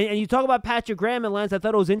 And you talk about Patrick Graham, and Lance, I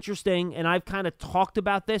thought it was interesting, and I've kind of talked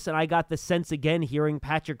about this, and I got the sense again hearing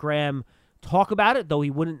Patrick Graham talk about it, though he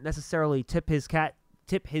wouldn't necessarily tip his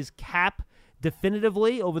cap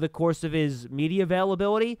definitively over the course of his media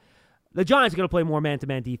availability. The Giants are going to play more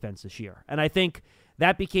man-to-man defense this year. And I think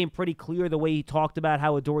that became pretty clear the way he talked about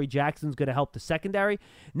how Adoree Jackson's going to help the secondary.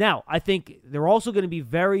 Now, I think they're also going to be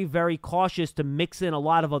very, very cautious to mix in a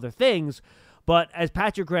lot of other things. But as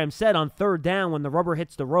Patrick Graham said, on third down, when the rubber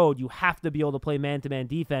hits the road, you have to be able to play man-to-man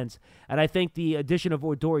defense. And I think the addition of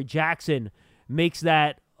Adoree Jackson makes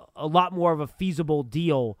that a lot more of a feasible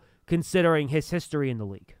deal considering his history in the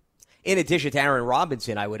league. In addition to Aaron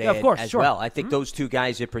Robinson, I would add of course, as sure. well. I think those two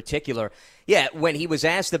guys in particular. Yeah, when he was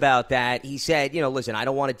asked about that, he said, listen, I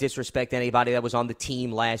don't want to disrespect anybody that was on the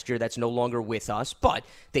team last year that's no longer with us, but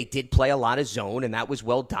they did play a lot of zone, and that was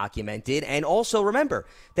well documented. And also, remember,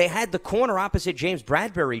 they had the corner opposite James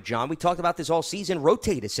Bradbury, John. We talked about this all season,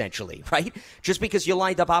 rotate essentially, right? Just because you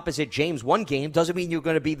lined up opposite James one game doesn't mean you're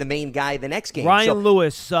going to be the main guy the next game. Ryan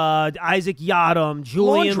Lewis, Isaac Yadam,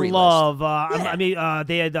 Julian Love.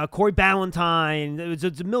 They had Corey Ballantyne.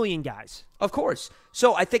 It's a million guys. Of course.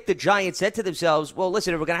 So I think the Giants said to themselves, well,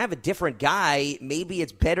 listen, if we're going to have a different guy, maybe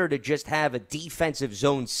it's better to just have a defensive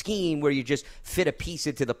zone scheme where you just fit a piece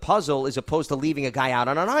into the puzzle as opposed to leaving a guy out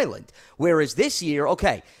on an island. Whereas this year,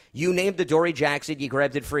 okay, you named Adoree Jackson, you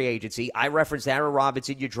grabbed it free agency. I referenced Aaron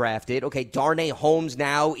Robinson, you drafted. Okay, Darnay Holmes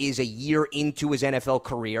now is a year into his NFL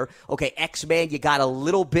career. Okay, X-Man, you got a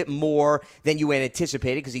little bit more than you had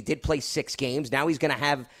anticipated because he did play 6 games. Now he's going to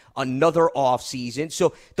have another offseason.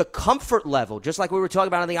 So the comfort level, just like we were talking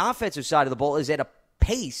about on the offensive side of the ball, is at a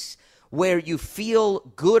pace where you feel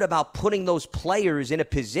good about putting those players in a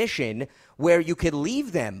position where you could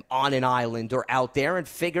leave them on an island or out there and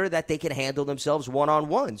figure that they can handle themselves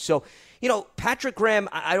one-on-one. So, Patrick Graham,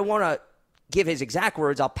 I don't want to give his exact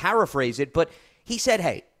words. I'll paraphrase it. But he said,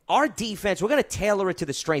 hey, our defense, we're going to tailor it to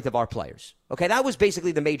the strength of our players. Okay, that was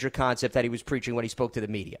basically the major concept that he was preaching when he spoke to the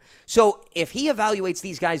media. So if he evaluates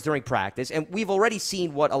these guys during practice, and we've already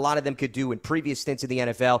seen what a lot of them could do in previous stints in the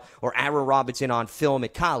NFL or Aaron Robinson on film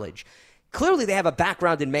at college, clearly they have a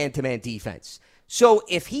background in man-to-man defense. So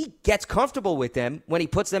if he gets comfortable with them when he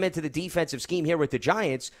puts them into the defensive scheme here with the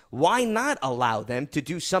Giants, why not allow them to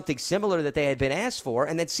do something similar that they had been asked for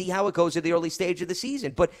and then see how it goes at the early stage of the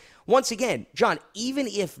season? But once again, John, even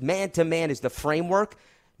if man-to-man is the framework,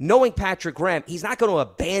 knowing Patrick Graham, he's not going to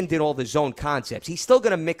abandon all the zone concepts. He's still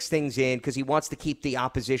going to mix things in because he wants to keep the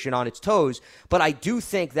opposition on its toes. But I do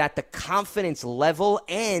think that the confidence level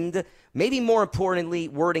and maybe more importantly,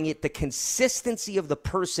 wording it, the consistency of the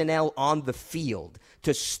personnel on the field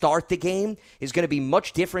to start the game is going to be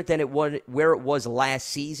much different than where it was last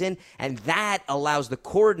season. And that allows the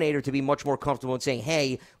coordinator to be much more comfortable in saying,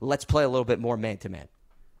 hey, let's play a little bit more man-to-man.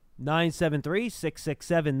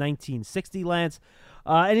 973-667-1960, Lance.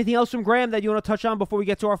 Anything else from Graham that you want to touch on before we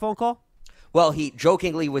get to our phone call? Well, he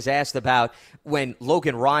jokingly was asked about when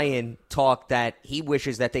Logan Ryan talked that he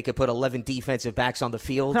wishes that they could put 11 defensive backs on the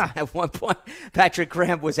field. At one point, Patrick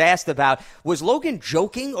Graham was asked about, was Logan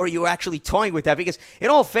joking or are you actually toying with that? Because in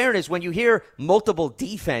all fairness, when you hear multiple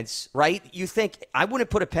defense, right, you think, I wouldn't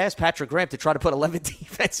put it past Patrick Graham to try to put 11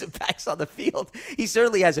 defensive backs on the field. He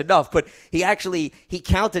certainly has enough, but he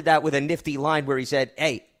countered that with a nifty line where he said,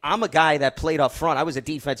 hey, I'm a guy that played up front. I was a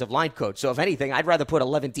defensive line coach. So if anything, I'd rather put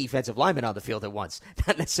 11 defensive linemen on the field at once,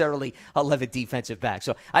 not necessarily 11 defensive backs.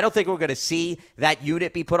 So I don't think we're going to see that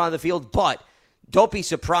unit be put on the field, but don't be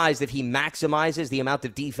surprised if he maximizes the amount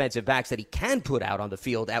of defensive backs that he can put out on the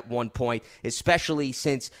field at one point, especially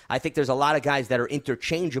since I think there's a lot of guys that are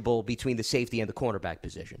interchangeable between the safety and the cornerback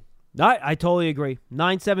position. I totally agree.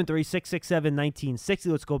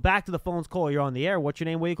 973-667-1960. Let's go back to the phones. Call, you're on the air. What's your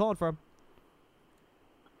name? Where are you calling from?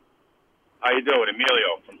 How you doing?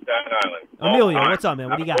 Emilio from Staten Island. Emilio, what's up, man?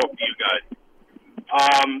 What do you got? Talk to you guys.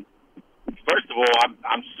 First of all,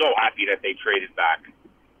 I'm so happy that they traded back.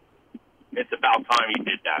 It's about time you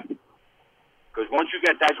did that. Because once you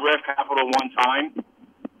get that draft capital one time,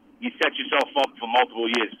 you set yourself up for multiple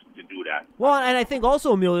years to do that. Well, and I think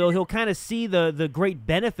also, Emilio, he'll kind of see the great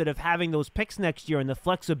benefit of having those picks next year and the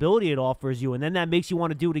flexibility it offers you, and then that makes you want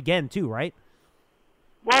to do it again too, right?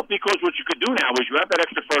 Well, because what you could do now is you have that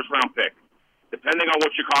extra first-round pick. Depending on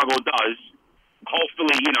what Chicago does,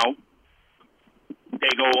 hopefully, they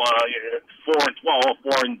go 4-12,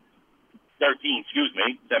 4-13,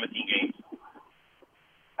 17 games.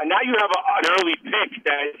 And now you have an early pick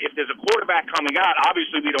that if there's a quarterback coming out,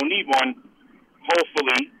 obviously we don't need one.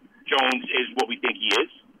 Hopefully, Jones is what we think he is.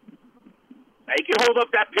 Now you can hold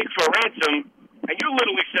up that pick for ransom, and you're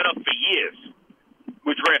literally set up for years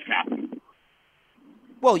with draft capital.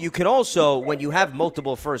 Well, you can also, when you have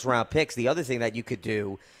multiple first-round picks, the other thing that you could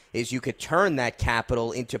do is you could turn that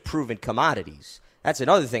capital into proven commodities. That's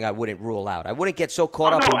another thing I wouldn't rule out. I wouldn't get so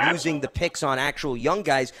caught up in using the picks on actual young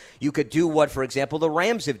guys. You could do what, for example, the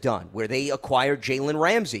Rams have done, where they acquired Jalen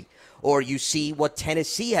Ramsey. Or you see what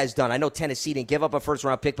Tennessee has done. I know Tennessee didn't give up a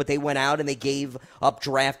first-round pick, but they went out and they gave up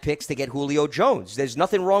draft picks to get Julio Jones. There's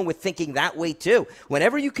nothing wrong with thinking that way, too.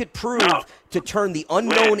 Whenever you could prove to turn the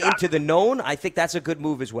unknown into the known, I think that's a good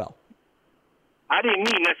move as well. I didn't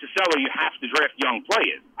mean necessarily you have to draft young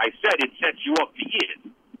players. I said it sets you up for years.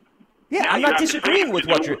 Yeah, Now I'm you not have to disagreeing say with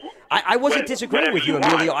to what do you're. I wasn't disagreeing with you,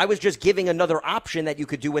 whatever Emilio. want. I was just giving another option that you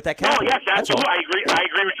could do with that No, capital. yes, That's all. absolutely. I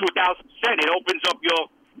agree with you 1,000%. It opens up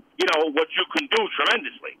what you can do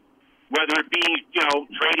tremendously. Whether it be,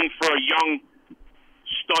 trading for a young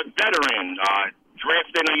stud veteran,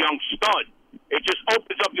 drafting a young stud. It just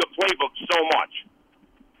opens up your playbook so much.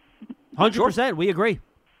 100%. We agree.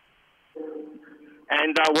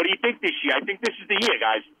 And what do you think this year? I think this is the year,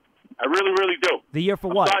 guys. I really, really do. The year for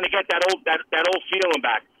I'm what? starting to get that old feeling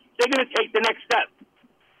back. They're going to take the next step.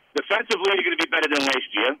 Defensively, they're going to be better than last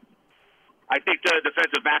year. I think the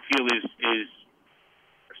defensive backfield is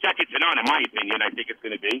second to none, in my opinion. I think it's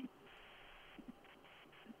going to be.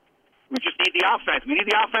 We just need the offense. We need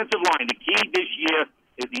the offensive line. The key this year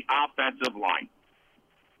is the offensive line.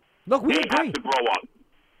 Look, we They agree. have to grow up.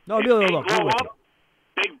 No, If Emilio, they look, we're grow with you. up,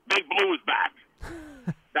 Big Blue is back.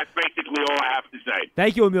 That's basically all I have to say.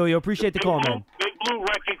 Thank you, Emilio. Appreciate the call, man. Big Blue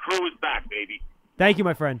Wrecking Crew is back, baby. Thank you,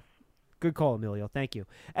 my friend. Good call, Emilio. Thank you.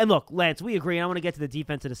 And look, Lance, we agree. And I want to get to the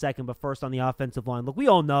defense in a second, but first on the offensive line. Look, we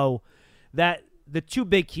all know that the two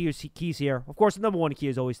big keys here, of course, the number one key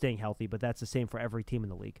is always staying healthy, but that's the same for every team in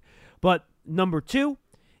the league. But number two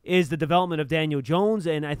is the development of Daniel Jones,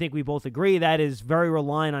 and I think we both agree that is very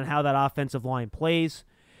reliant on how that offensive line plays.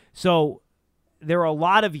 So there are a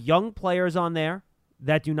lot of young players on there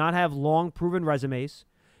that do not have long, proven resumes.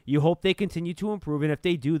 You hope they continue to improve, and if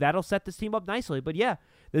they do, that'll set this team up nicely. But yeah,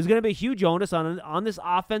 there's going to be a huge onus on this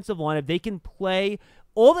offensive line. If they can play,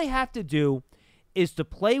 all they have to do is to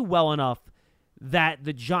play well enough that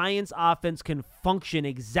the Giants' offense can function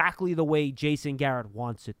exactly the way Jason Garrett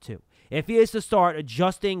wants it to. If he is to start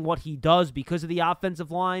adjusting what he does because of the offensive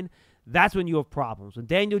line, that's when you have problems. When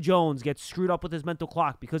Daniel Jones gets screwed up with his mental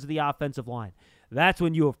clock because of the offensive line, that's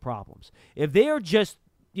when you have problems. If they are just,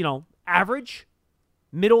 average,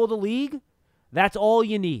 middle of the league, that's all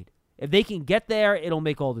you need. If they can get there, it'll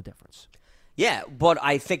make all the difference. Yeah, but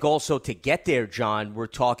I think also to get there, John, we're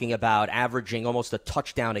talking about averaging almost a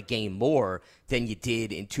touchdown a game more than you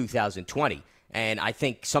did in 2020. And I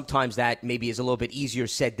think sometimes that maybe is a little bit easier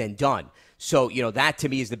said than done. So, that to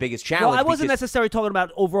me is the biggest challenge. Well, I wasn't necessarily talking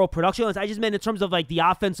about overall production. I just meant in terms of like the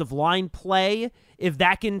offensive line play. If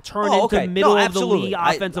that can turn into middle of the league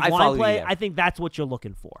offensive line play, I think that's what you're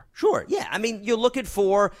looking for. Sure, yeah. I mean, you're looking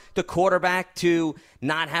for the quarterback to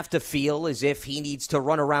not have to feel as if he needs to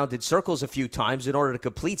run around in circles a few times in order to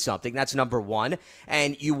complete something. That's number one.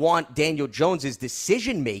 And you want Daniel Jones's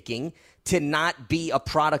decision-making to not be a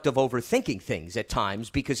product of overthinking things at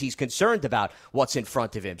times because he's concerned about what's in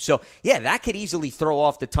front of him. So, yeah, that could easily throw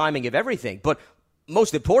off the timing of everything. But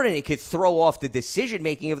most important, it could throw off the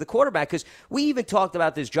decision-making of the quarterback because we even talked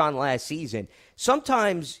about this, John, last season.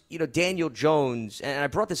 Sometimes, Daniel Jones, and I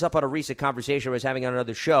brought this up on a recent conversation I was having on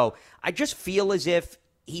another show, I just feel as if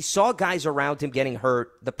he saw guys around him getting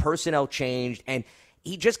hurt, the personnel changed, and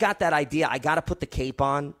he just got that idea, I got to put the cape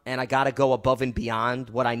on, and I got to go above and beyond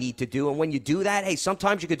what I need to do. And when you do that, hey,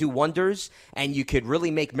 sometimes you could do wonders, and you could really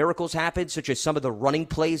make miracles happen, such as some of the running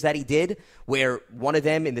plays that he did, where one of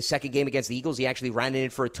them in the second game against the Eagles, he actually ran it in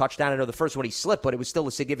for a touchdown. I know the first one he slipped, but it was still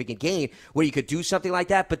a significant gain where you could do something like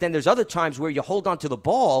that. But then there's other times where you hold on to the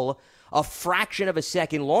ball a fraction of a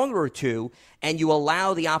second longer or two, and you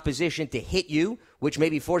allow the opposition to hit you, which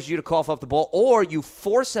maybe forces you to cough up the ball, or you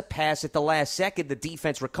force a pass at the last second, the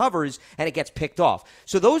defense recovers, and it gets picked off.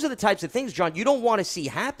 So those are the types of things, John, you don't want to see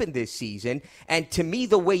happen this season. And to me,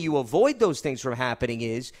 the way you avoid those things from happening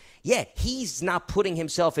is, yeah, he's not putting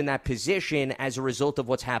himself in that position as a result of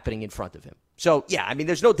what's happening in front of him. So, yeah, I mean,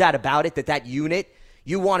 there's no doubt about it that unit,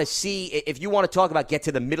 you want to see, if you want to talk about get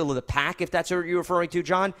to the middle of the pack, if that's what you're referring to,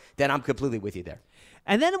 John, then I'm completely with you there.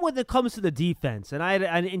 And then when it comes to the defense, and I had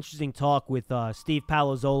an interesting talk with Steve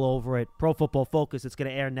Palazzolo over at Pro Football Focus. It's going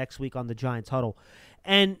to air next week on the Giants Huddle.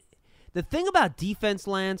 And the thing about defense,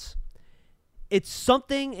 Lance, it's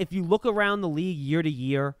something, if you look around the league year to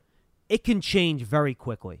year, it can change very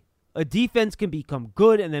quickly. A defense can become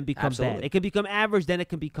good and then become bad. It can become average, then it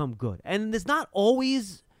can become good. And there's not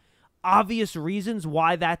always obvious reasons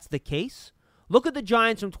why that's the case. Look at the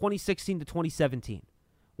Giants from 2016 to 2017.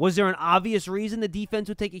 Was there an obvious reason the defense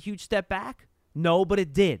would take a huge step back? No, but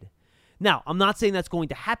it did. Now, I'm not saying that's going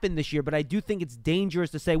to happen this year, but I do think it's dangerous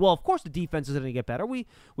to say, well, of course the defense is going to get better. We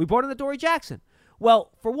brought in Adoree Jackson. Well,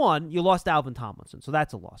 for one, you lost Alvin Tomlinson, so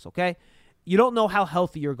that's a loss, okay? You don't know how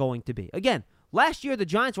healthy you're going to be. Again, last year the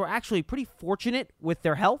Giants were actually pretty fortunate with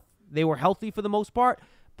their health. They were healthy for the most part.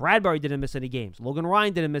 Bradbury didn't miss any games. Logan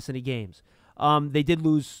Ryan didn't miss any games. They did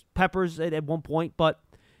lose Peppers at one point, but,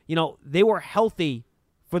 they were healthy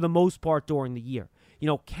for the most part during the year.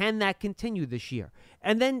 Can that continue this year?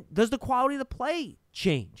 And then does the quality of the play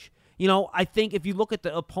change? I think if you look at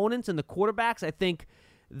the opponents and the quarterbacks, I think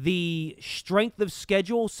the strength of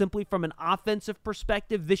schedule simply from an offensive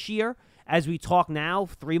perspective this year, as we talk now,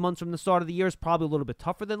 3 months from the start of the year, is probably a little bit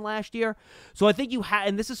tougher than last year. So I think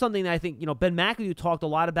and this is something that I think, Ben McAdoo talked a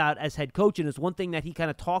lot about as head coach, and it's one thing that he kind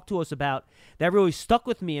of talked to us about that really stuck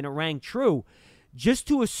with me and it rang true. Just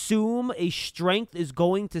to assume a strength is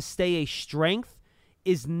going to stay a strength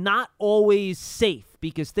is not always safe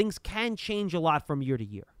because things can change a lot from year to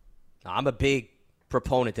year. I'm a big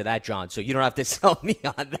proponent to that, John, so you don't have to sell me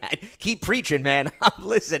on that. Keep preaching, man. I'm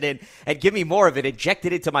listening, and give me more of it. Inject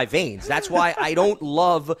it into my veins. That's why I don't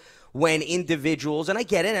love when individuals, and I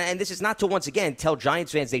get it, and this is not to, once again, tell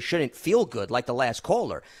Giants fans they shouldn't feel good like the last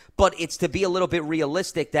caller, but it's to be a little bit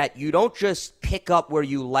realistic that you don't just pick up where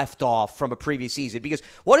you left off from a previous season. Because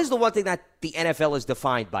what is the one thing that the NFL is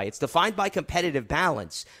defined by? It's defined by competitive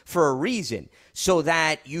balance for a reason, so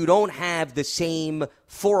that you don't have the same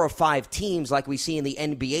 4 or 5 teams like we see in the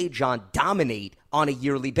NBA, John, dominate on a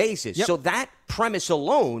yearly basis. Yep. So that premise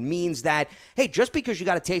alone means that, hey, just because you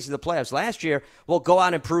got a taste of the playoffs last year, well, go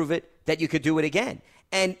out and prove it that you could do it again.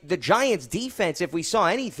 And the Giants' defense, if we saw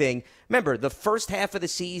anything, remember, the first half of the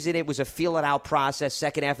season, it was a feel-it-out process.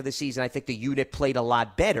 Second half of the season, I think the unit played a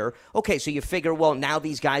lot better. Okay, so you figure, well, now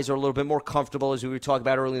these guys are a little bit more comfortable, as we were talking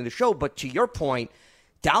about earlier in the show. But to your point,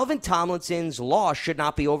 Dalvin Tomlinson's loss should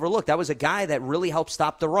not be overlooked. That was a guy that really helped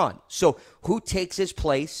stop the run. So who takes his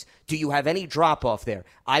place? Do you have any drop-off there?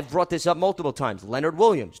 I've brought this up multiple times. Leonard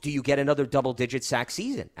Williams. Do you get another double-digit sack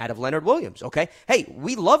season out of Leonard Williams? Okay. Hey,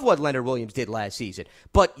 we love what Leonard Williams did last season,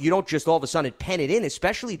 but you don't just all of a sudden pen it in,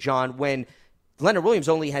 especially, John, when Leonard Williams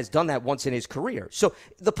only has done that once in his career. So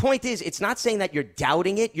the point is, it's not saying that you're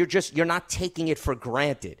doubting it. You're not taking it for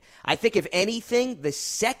granted. I think, if anything, the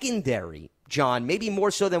secondary, John, maybe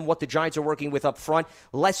more so than what the Giants are working with up front,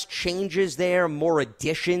 less changes there, more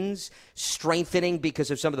additions, strengthening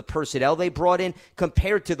because of some of the personnel they brought in,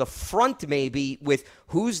 compared to the front maybe with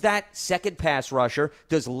who's that second pass rusher?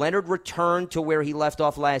 Does Leonard return to where he left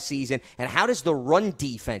off last season? And how does the run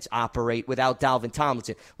defense operate without Dalvin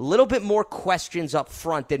Tomlinson? A little bit more questions up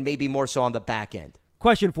front than maybe more so on the back end.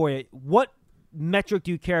 Question for you. What metric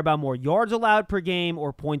do you care about more, yards allowed per game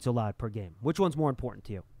or points allowed per game? Which one's more important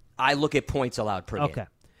to you? I look at points allowed per game. Okay.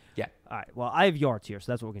 Yeah. All right. Well, I have yards here,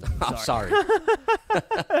 so that's what we're going to do. I'm sorry.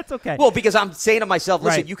 That's okay. Well, because I'm saying to myself,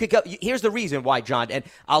 listen, Right. you could go. Here's the reason why, John, and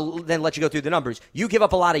I'll then let you go through the numbers. You give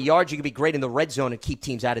up a lot of yards, you can be great in the red zone and keep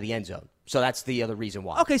teams out of the end zone. So that's the other reason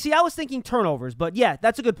why. Okay, see, I was thinking turnovers, but yeah,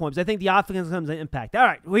 that's a good point because I think the offense comes to impact. All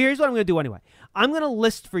right, well, here's what I'm going to do anyway. I'm going to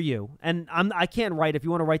list for you, and I can't write. If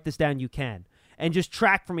you want to write this down, you can. And just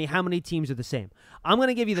track for me how many teams are the same. I'm going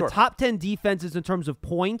to give you the top 10 defenses in terms of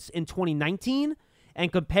points in 2019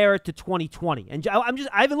 and compare it to 2020. And I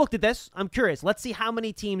haven't looked at this. I'm curious. Let's see how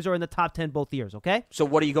many teams are in the top 10 both years, okay? So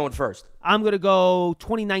what are you going first? I'm going to go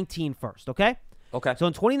 2019 first, okay? Okay. So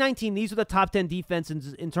in 2019, these are the top 10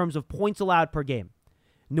 defenses in terms of points allowed per game.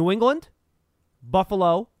 New England,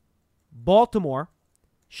 Buffalo, Baltimore,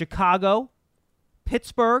 Chicago,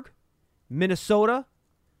 Pittsburgh, Minnesota,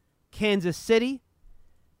 Kansas City,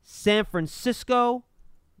 San Francisco,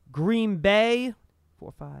 Green Bay,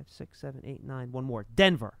 4, 5, 6, 7, 8, 9, one more,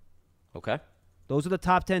 Denver. Okay. Those are the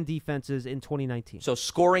top 10 defenses in 2019. So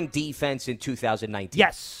scoring defense in 2019.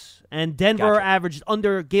 Yes. And Denver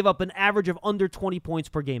Gotcha. gave up an average of under 20 points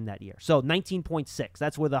per game that year. So 19.6.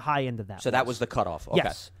 That's where the high end of that was. So that was the cutoff. Okay.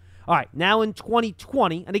 Yes. All right. Now in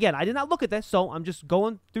 2020, and again, I did not look at this, so I'm just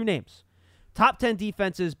going through names. Top 10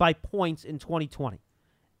 defenses by points in 2020.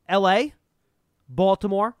 L.A.,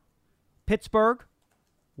 Baltimore, Pittsburgh,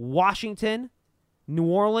 Washington, New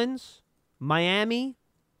Orleans, Miami,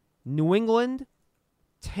 New England,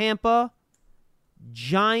 Tampa,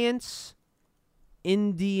 Giants,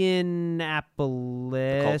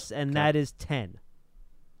 Indianapolis, and that is 10.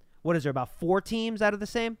 What is there, about 4 teams out of the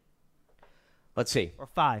same? Let's see. Or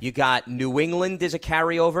 5. You got New England as a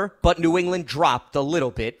carryover, but New England dropped a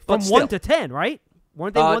little bit. From 1 to 10, right?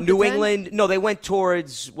 Weren't they 1 to 10? New England, no, they went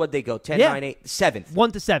towards, what'd they go, 10, 9, 8, 7th.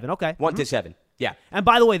 1 to 7, okay. 1 to 7, yeah. And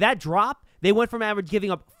by the way, that drop, they went from average giving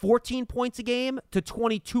up 14 points a game to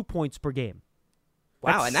 22 points per game.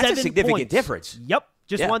 Wow, and that's a significant difference. Yep.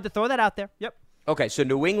 Just wanted to throw that out there. Yep. Okay, so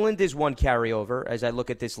New England is one carryover as I look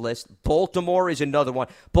at this list. Baltimore is another one.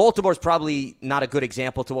 Baltimore's probably not a good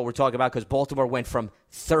example to what we're talking about because Baltimore went from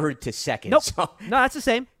 3rd to 2nd. Nope. So no, that's the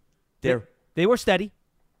same. They were steady.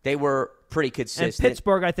 They were pretty consistent. And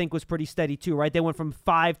Pittsburgh, I think, was pretty steady too, right? They went from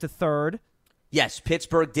 5 to 3rd. Yes,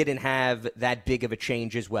 Pittsburgh didn't have that big of a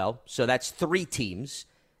change as well. So that's 3 teams,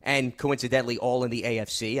 and coincidentally all in the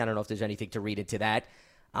AFC. I don't know if there's anything to read into that.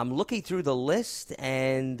 I'm looking through the list,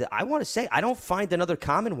 and I want to say I don't find another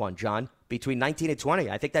common one, John, between 19 and 20.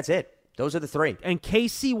 I think that's it. Those are the three. And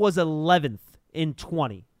KC was 11th in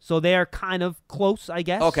 20. So they're kind of close, I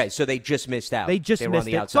guess. Okay, so they just missed out. They just were missed on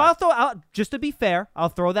the it. outside. So I'll throw out, just to be fair, I'll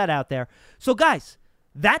throw that out there. So, guys,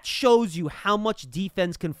 that shows you how much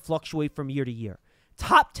defense can fluctuate from year to year.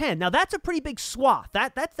 Top 10. Now, that's a pretty big swath.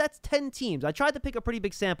 That's 10 teams. I tried to pick a pretty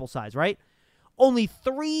big sample size, right? Only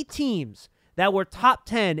 3 teams that were top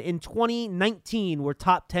 10 in 2019 were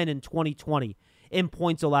top 10 in 2020 in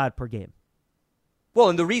points allowed per game. Well,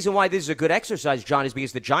 and the reason why this is a good exercise, John, is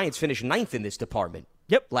because the Giants finished 9th in this department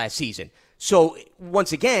last season. So,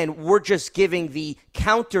 once again, we're just giving the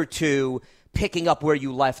counter to picking up where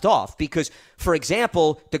you left off. Because, for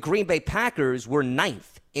example, the Green Bay Packers were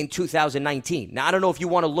 9th in 2019. Now, I don't know if you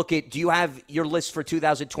want to look at, do you have your list for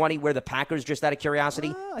 2020 where the Packers, just out of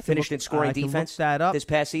curiosity, finished in scoring defense this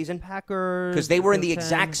past season? Packers. Because they were in the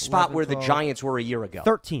exact spot where the Giants were a year ago.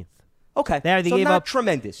 13th. Okay, they so gave not up,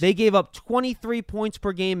 tremendous. They gave up 23 points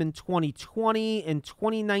per game in 2020. In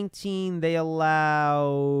 2019, they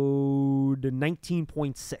allowed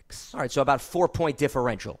 19.6. All right, so about 4-point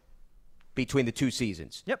differential between the two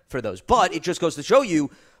seasons for those. But it just goes to show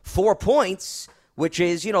you 4 points, which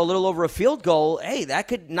is, a little over a field goal. Hey, that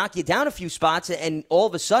could knock you down a few spots, and all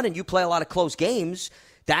of a sudden you play a lot of close games.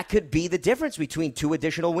 That could be the difference between 2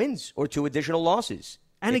 additional wins or 2 additional losses.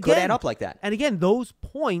 And it could add up like that. And again, those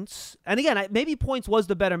points, and again, maybe points was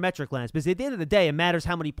the better metric, Lance, because at the end of the day, it matters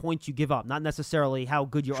how many points you give up, not necessarily how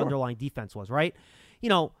good your underlying defense was, right?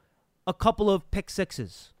 A couple of pick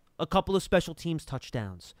sixes, a couple of special teams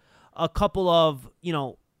touchdowns, a couple of,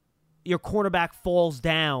 your cornerback falls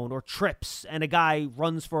down or trips and a guy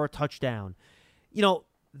runs for a touchdown.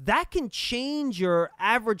 That can change your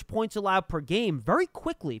average points allowed per game very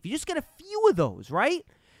quickly if you just get a few of those, right?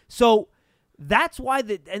 So that's why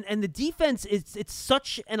the defense it's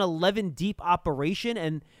such an 11 deep operation.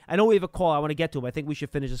 And I know we have a call. I want to get to him. I think we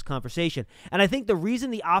should finish this conversation. And I think the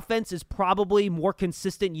reason the offense is probably more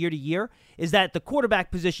consistent year to year is that the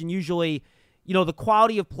quarterback position usually, the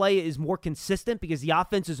quality of play is more consistent because the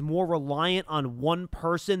offense is more reliant on one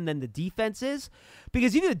person than the defense is.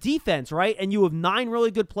 Because if you have a defense, right, and you have 9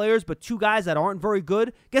 really good players but 2 guys that aren't very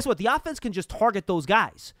good, guess what? The offense can just target those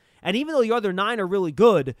guys. And even though the other 9 are really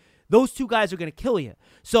good, those 2 guys are going to kill you.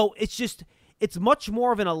 So it's much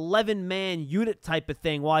more of an 11-man unit type of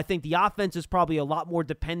thing. While I think the offense is probably a lot more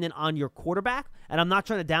dependent on your quarterback. And I'm not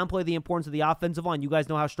trying to downplay the importance of the offensive line. You guys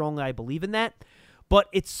know how strongly I believe in that. But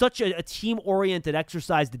it's such a team-oriented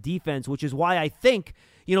exercise, the defense, which is why I think,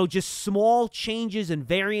 just small changes and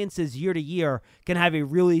variances year to year can have a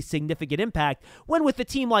really significant impact. When with a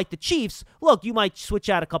team like the Chiefs, look, you might switch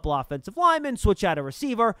out a couple offensive linemen, switch out a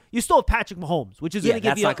receiver. You still have Patrick Mahomes, which is going to give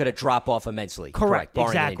you... that's not going to drop off immensely. Correct,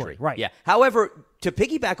 barring an exactly, injury. right. Yeah. However, to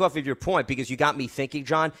piggyback off of your point, because you got me thinking,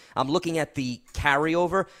 John, I'm looking at the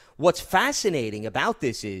carryover. What's fascinating about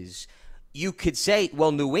this is... you could say,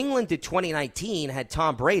 well, New England in 2019 had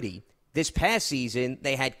Tom Brady. This past season,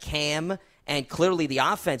 they had Cam, and clearly the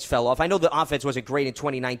offense fell off. I know the offense wasn't great in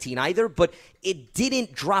 2019 either, but it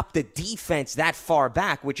didn't drop the defense that far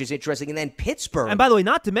back, which is interesting. And then Pittsburgh. And by the way,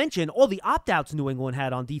 not to mention all the opt-outs New England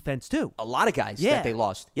had on defense, too. A lot of guys that they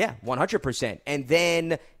lost. Yeah, 100%. And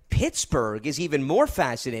then Pittsburgh is even more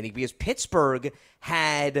fascinating because Pittsburgh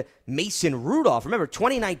had Mason Rudolph. Remember,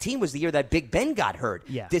 2019 was the year that Big Ben got hurt.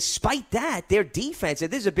 Yeah. Despite that, their defense,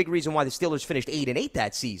 and this is a big reason why the Steelers finished 8-8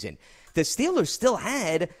 that season, the Steelers still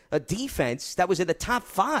had a defense that was in the top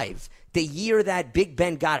 5 the year that Big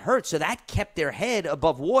Ben got hurt. So that kept their head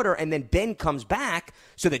above water, and then Ben comes back,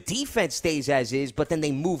 so the defense stays as is, but then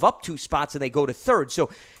they move up 2 spots and they go to 3rd. So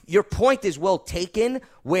your point is well taken,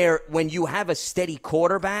 where when you have a steady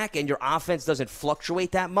quarterback and your offense doesn't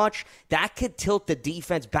fluctuate that much, that could tilt the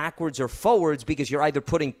defense backwards or forwards because you're either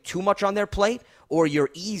putting too much on their plate or you're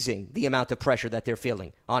easing the amount of pressure that they're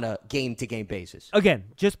feeling on a game-to-game basis. Again,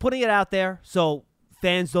 just putting it out there so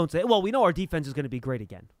fans don't say, well, we know our defense is going to be great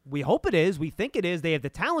again. We hope it is. We think it is. They have the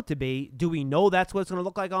talent to be. Do we know that's what it's going to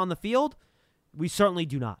look like on the field? We certainly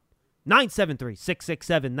do not.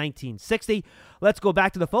 973-667-1960. Let's go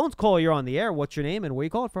back to the phones. Caller, you're on the air. What's your name and where you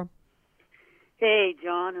calling from? Hey,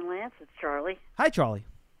 John and Lance. It's Charlie. Hi, Charlie.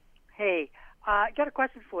 Hey, I got a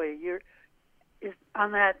question for you. Is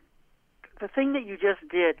on that the thing that you just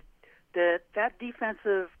did, that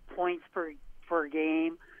defensive points per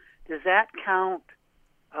game, does that count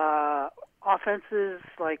offenses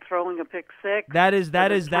like throwing a pick six? That is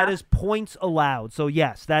points allowed. So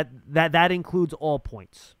yes, that includes all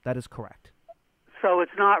points. That is correct. So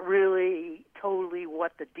it's not really totally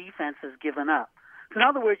what the defense has given up. in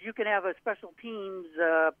other words, you can have a special teams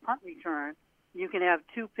punt return. You can have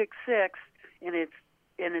 2 pick six, and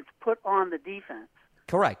it's put on the defense.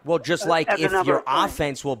 Correct. Well, just like if your point.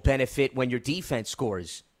 offense will benefit when your defense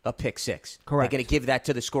scores a pick six. Correct. They're going to give that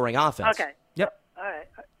to the scoring offense. Okay. Yep. All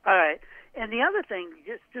right. And the other thing,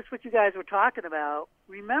 just what you guys were talking about,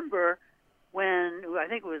 remember when, I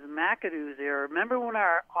think it was McAdoo's era, remember when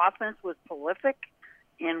our offense was prolific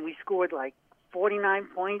and we scored like 49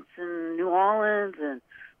 points in New Orleans and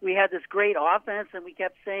we had this great offense and we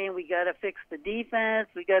kept saying we got to fix the defense,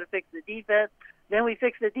 Then we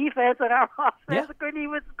fixed the defense and our offense couldn't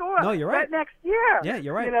even score. No, you're right. Next year. Yeah,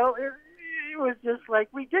 you're right. You know, it was just like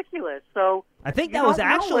ridiculous. So I think that was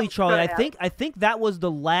actually, Charlie, I think that was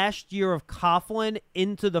the last year of Coughlin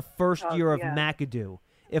into the first year of McAdoo,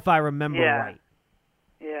 if I remember right.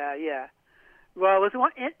 Yeah. Well, it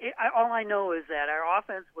was all I know is that our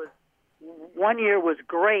offense was one year was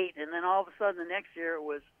great, and then all of a sudden the next year it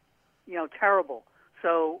was, terrible.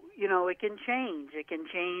 So, it can change. It can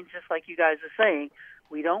change just like you guys are saying.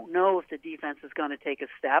 We don't know if the defense is going to take a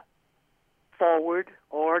step forward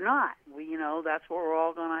or not. That's what we're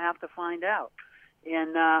all going to have to find out.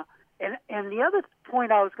 And the other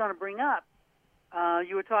point I was going to bring up,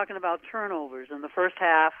 you were talking about turnovers. In the first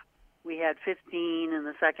half, we had 15. In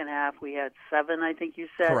the second half, we had 7, I think you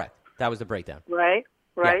said. Correct. That was the breakdown. Right.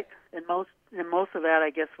 Yeah. And most of that, I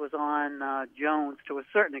guess, was on Jones to a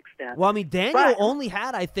certain extent. Well, I mean, Daniel only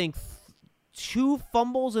had, I think, 2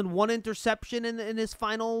 fumbles and 1 interception in his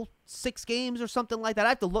final 6 games or something like that. I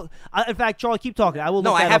have to look. In fact, Charlie, keep talking. I will.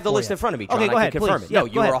 No, look I that have up the for list you. in front of me, John. Okay, go I ahead, can confirm please. it. No,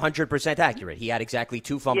 Yeah, you were 100% accurate. He had exactly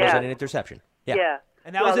 2 fumbles and an interception. Yeah.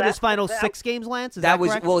 And that was in his final 6 games, Lance? Is that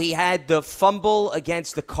correct? Well, he had the fumble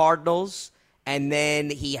against the Cardinals, and then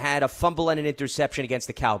he had a fumble and an interception against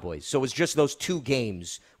the Cowboys. So it was just those 2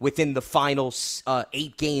 games within the final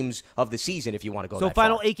 8 games of the season, if you want to go that far. So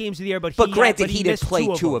final 8 games of the year, but granted, he didn't missed play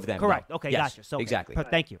 2 of them. Correct. No. Okay, Yes, gotcha. So, exactly.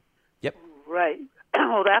 Thank you. Yep. Right.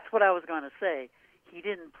 Well, that's what I was going to say. He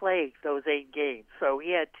didn't play those 8 games. So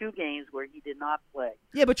he had 2 games where he did not play.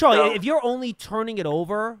 Yeah, but Charlie, if you're only turning it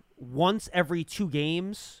over once every 2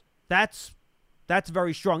 games, that's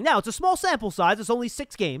very strong. Now, it's a small sample size. It's only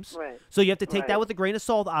 6 games. Right. So you have to take that with a grain of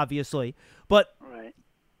salt, obviously. But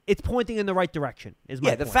it's pointing in the right direction, is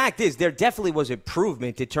my point. The fact is there definitely was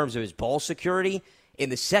improvement in terms of his ball security in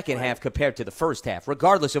the second half compared to the first half,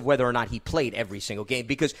 regardless of whether or not he played every single game.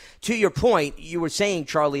 Because to your point, you were saying,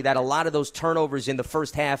 Charlie, that a lot of those turnovers in the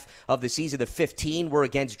first half of the season, the 15, were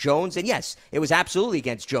against Jones. And yes, it was absolutely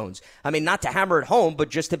against Jones. I mean, not to hammer it home, but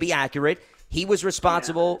just to be accurate, he was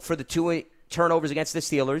responsible for the 2 turnovers against the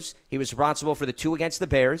Steelers. He was responsible for the 2 against the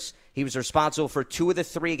Bears. He was responsible for 2 of the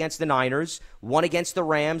 3 against the Niners, 1 against the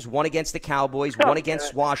Rams, 1 against the Cowboys, 1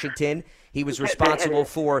 against Washington. He was responsible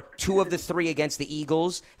for 2 of the 3 against the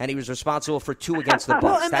Eagles, and he was responsible for 2 against the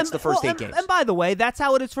Bucs. That's the first 8 games. And by the way, that's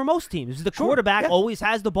how it is for most teams. The quarterback always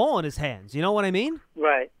has the ball in his hands. You know what I mean?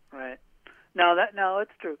 Right. No,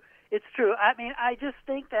 it's true. It's true. I mean, I just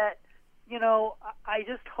think that, I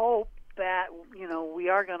just hope that, we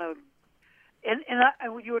are going to. And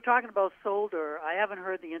you were talking about Solder. I haven't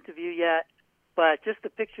heard the interview yet, but just the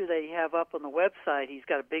picture that you have up on the website, he's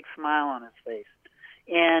got a big smile on his face.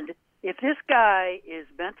 And if this guy is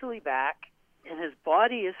mentally back and his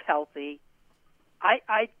body is healthy,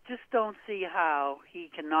 I just don't see how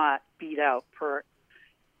he cannot beat out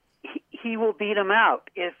he will beat him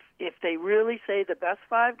out. If they really say the best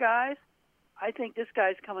 5 guys, I think this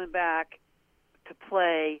guy's coming back to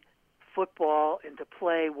play football and to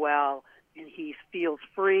play well. And he feels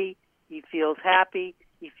free. He feels happy.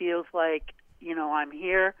 He feels like, I'm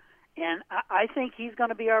here. And I think he's going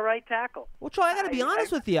to be our right tackle. Well, Troy, I got to be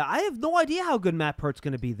honest with you. I have no idea how good Matt Peart's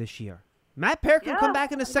going to be this year. Matt Peart can come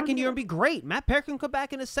back in his second year and be great. Matt Peart can come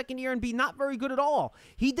back in his second year and be not very good at all.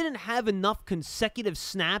 He didn't have enough consecutive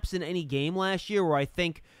snaps in any game last year where I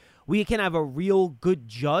think we can have a real good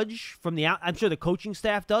judge from the out. I'm sure the coaching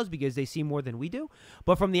staff does because they see more than we do.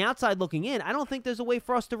 But from the outside looking in, I don't think there's a way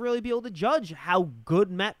for us to really be able to judge how good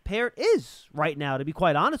Matt Peart is right now, to be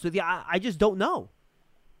quite honest with you. I just don't know.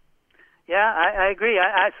 Yeah, I agree.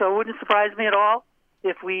 So it wouldn't surprise me at all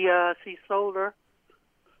if we see Solder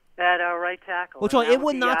at our right tackle. Well, Troy, it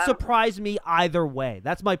would not surprise me either way.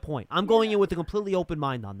 That's my point. I'm going in with a completely open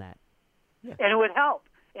mind on that. Yeah. And it would help.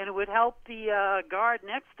 And it would help the guard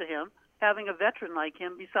next to him having a veteran like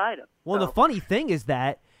him beside him. Well, the funny thing is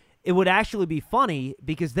that it would actually be funny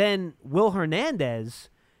because then Will Hernandez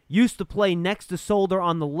used to play next to Solder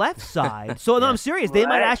on the left side. So, no, I'm serious. They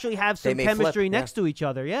might actually have some chemistry next to each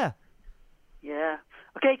other. Yeah. Yeah.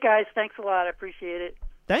 Okay, guys, thanks a lot. I appreciate it.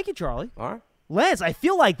 Thank you, Charlie. All right. Lance, I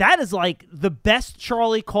feel like that is like the best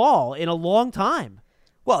Charlie call in a long time.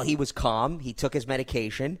 Well, he was calm. He took his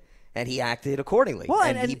medication, and he acted accordingly. Well,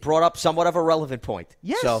 and he brought up somewhat of a relevant point.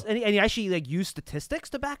 Yes, so, and he actually used statistics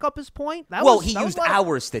to back up his point. He used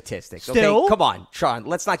our statistics. Still? Okay, come on, Sean.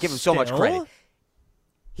 Let's not give him so much credit.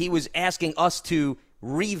 He was asking us to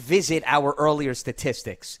revisit our earlier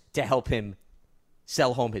statistics to help him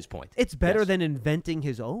sell home his point. It's better than inventing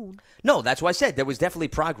his own. No, that's why I said there was definitely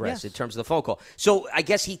progress in terms of the phone call. So I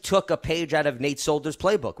guess he took a page out of Nate Solder's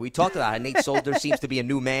playbook. We talked about how Nate Solder seems to be a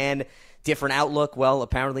new man, different outlook. Well,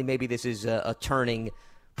 apparently maybe this is a turning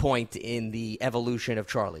point in the evolution of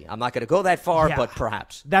Charlie. I'm not going to go that far, but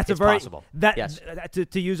perhaps that's it's possible. Yes.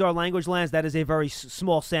 To use our language, Lance, that is a very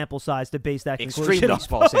small sample size to base that conclusion extremely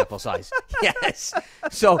small sample size. Yes.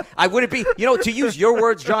 So I wouldn't be, to use your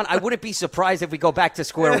words, John, I wouldn't be surprised if we go back to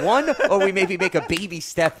square one or we maybe make a baby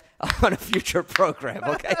step on a future program,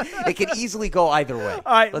 okay? It can easily go either way.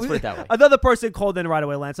 All right. Let's put it that way. Another person called in right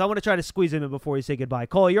away, Lance. I want to try to squeeze him in before you say goodbye.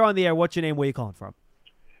 Cole, you're on the air. What's your name? Where are you calling from?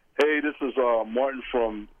 Hey, this is Martin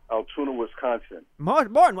from Altoona, Wisconsin.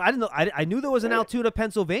 Martin, I didn't know. I knew there was an Altoona,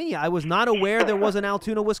 Pennsylvania. I was not aware there was an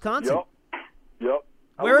Altoona, Wisconsin. Yep.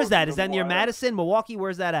 Where is that? Is that near Madison, Milwaukee?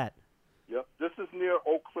 Where's that at? Yep. This is near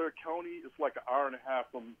Eau Claire County. It's like an hour and a half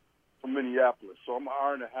from Minneapolis. So I'm an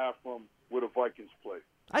hour and a half from where the Vikings play.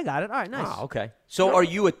 I got it. All right, nice. Ah, okay. So are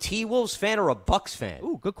you a T-Wolves fan or a Bucks fan?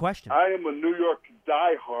 Ooh, good question. I am a New York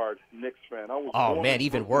diehard Knicks fan.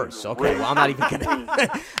 Even worse. Okay, well, I'm not even going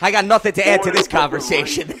to – I got nothing to add to this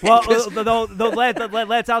conversation. Well,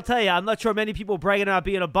 Lance, I'll tell you, I'm not sure many people bragging about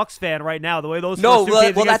being a Bucks fan right now, the way those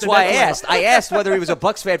that's why I asked. I asked whether he was a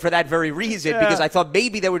Bucks fan for that very reason because I thought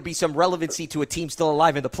maybe there would be some relevancy to a team still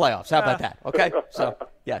alive in the playoffs. How about that? Okay, so,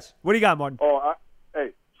 yes. What do you got, Martin?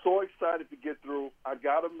 Hey, so excited to get through. I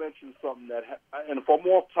got to mention something and if I'm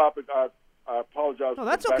off topic, I apologize. No,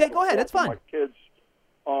 that's okay. Go ahead. It's fine. My kids.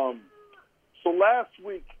 So last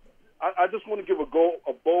week, I just want to give a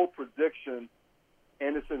bold prediction,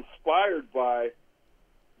 and it's inspired by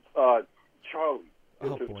Charlie.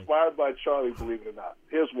 It's inspired by Charlie, believe it or not.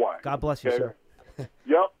 Here's why. God bless you, sir.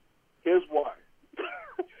 Yep. Here's why.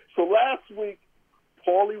 So last week,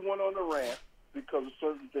 Paulie went on a rant because of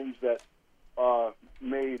certain things that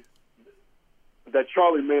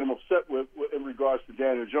Charlie made him upset with in regards to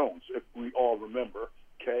Daniel Jones, if we all remember.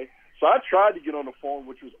 Okay. So I tried to get on the phone,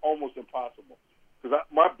 which was almost impossible because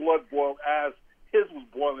my blood boiled as his was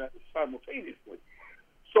boiling simultaneously.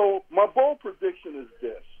 So my bold prediction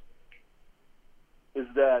is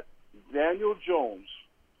that Daniel Jones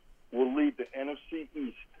will lead the NFC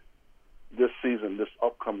East this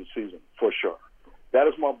upcoming season, for sure. That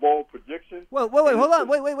is my bold prediction. Wait, hold on.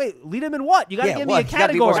 Wait. Lead him in what? You got to give me a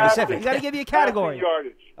category. You got to give me a category. Passing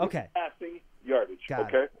yardage. Okay. Passing yardage. Got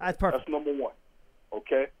okay. It. That's perfect. That's number one.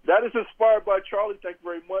 Okay. That is inspired by Charlie. Thank you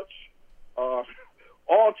very much.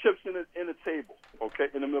 All chips in the table. Okay,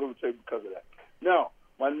 in the middle of the table because of that. Now,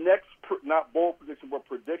 my next not bold prediction, but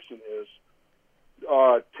prediction is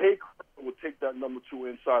Tate will take that number 2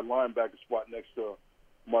 inside linebacker spot next to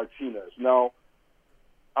Martinez. Now,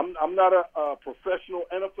 I'm not a professional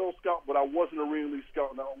NFL scout, but I wasn't a Arena League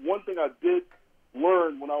scout. Now, one thing I did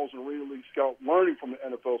learn when I was an Arena League scout, learning from the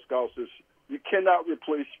NFL scouts, is you cannot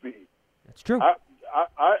replace speed. That's true.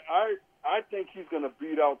 I think he's going to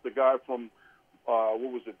beat out the guy from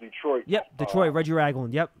Detroit. Yep, Detroit, Reggie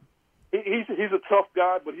Ragland. Yep. He's a tough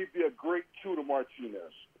guy, but he'd be a great 2 to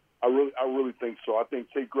Martinez. I really think so. I think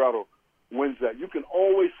Tate Grotto wins that. You can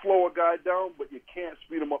always slow a guy down, but you can't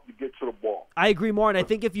speed him up to get to the ball. I agree, Martin. I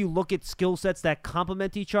think if you look at skill sets that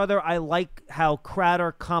complement each other, I like how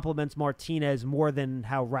Crowder complements Martinez more than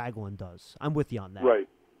how Ragland does. I'm with you on that. Right.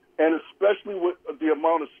 And especially with the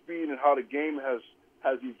amount of speed and how the game has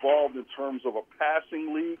evolved in terms of a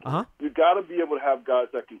passing league, you got to be able to have guys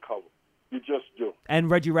that can cover. You just do. And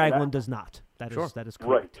Reggie Ragland does not. That is correct.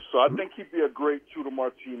 Right. So I think he'd be a great 2 to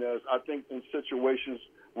Martinez. I think in situations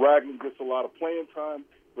Ragland gets a lot of playing time,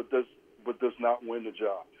 but does not win the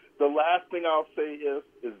job. The last thing I'll say is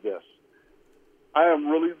this. I am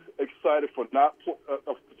really excited for not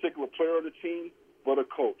a particular player of the team, but a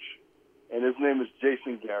coach. And his name is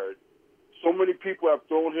Jason Garrett. So many people have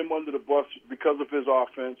thrown him under the bus because of his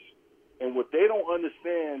offense. And what they don't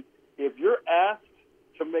understand, if you're asked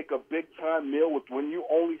to make a big-time meal when you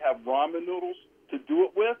only have ramen noodles to do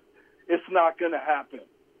it with, it's not going to happen,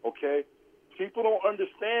 okay? People don't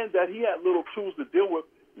understand that he had little tools to deal with.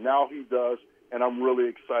 Now he does, and I'm really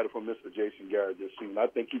excited for Mr. Jason Garrett this season. I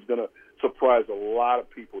think he's going to surprise a lot of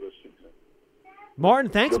people this season.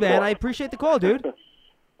 Martin, thanks, man. I appreciate the call, dude.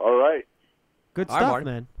 All right. Good stuff,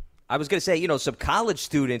 man. I was going to say, some college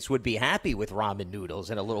students would be happy with ramen noodles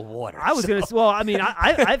and a little water. I was going to. Well, I mean,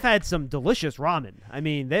 I've had some delicious ramen. I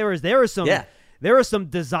mean, there is some. Yeah. There is some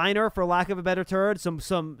designer, for lack of a better word, some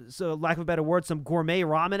lack of a better word, some gourmet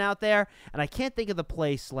ramen out there, and I can't think of the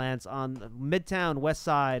place, Lance, on Midtown West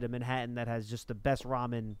Side of Manhattan that has just the best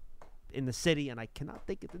ramen in the city, and I cannot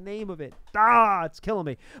think of the name of it. It's killing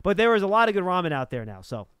me. But there is a lot of good ramen out there now,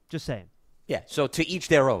 so just saying. Yeah, so to each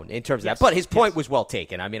their own in terms of that. But his point was well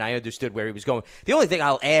taken. I mean, I understood where he was going. The only thing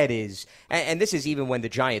I'll add is, and this is even when the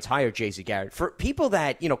Giants hired Jason Garrett, for people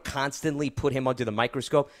that, constantly put him under the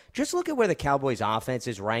microscope, just look at where the Cowboys' offense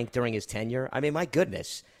is ranked during his tenure. I mean, my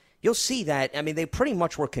goodness. You'll see that, they pretty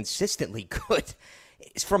much were consistently good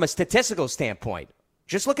from a statistical standpoint.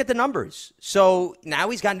 Just look at the numbers. So now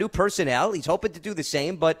he's got new personnel. He's hoping to do the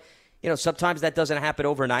same, but sometimes that doesn't happen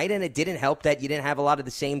overnight, and it didn't help that you didn't have a lot of the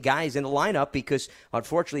same guys in the lineup because,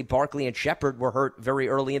 unfortunately, Barkley and Shepard were hurt very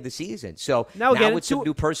early in the season. So now with some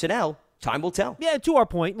new personnel, time will tell. Yeah, to our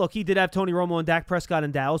point, look, he did have Tony Romo and Dak Prescott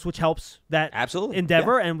in Dallas, which helps that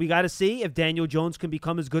endeavor, and we got to see if Daniel Jones can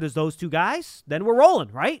become as good as those two guys. Then we're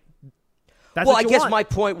rolling, right? I guess my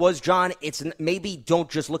point was, John, it's maybe don't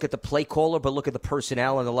just look at the play caller, but look at the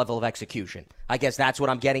personnel and the level of execution. I guess that's what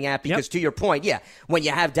I'm getting at because to your point, when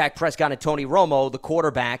you have Dak Prescott and Tony Romo, the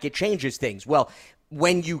quarterback, it changes things. Well,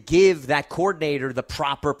 when you give that coordinator the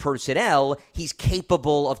proper personnel, he's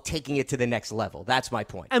capable of taking it to the next level. That's my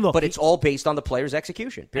point. And look, but it's all based on the player's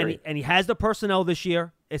execution, period. And he has the personnel this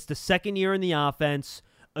year. It's the second year in the offense.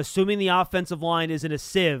 Assuming the offensive line isn't a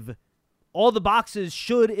sieve, all the boxes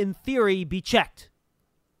should, in theory, be checked,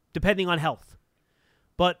 depending on health.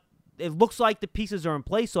 But it looks like the pieces are in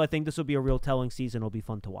place, so I think this will be a real telling season. It'll be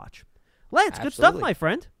fun to watch. Lance, Good stuff, my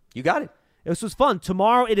friend. You got it. This was fun.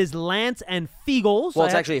 Tomorrow it is Lance and Fiegels. Well,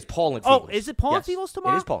 it's Paul and Fiegels. Oh, is it Paul and Fiegels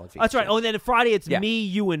tomorrow? It is Paul and Fiegels. That's right. Oh, and then Friday it's me,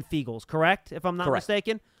 you, and Fiegels, correct? If I'm not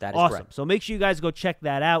mistaken? That is awesome. Correct. So make sure you guys go check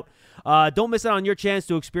that out. Don't miss out on your chance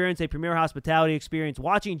to experience a premier hospitality experience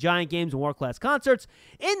watching Giant games and world-class concerts.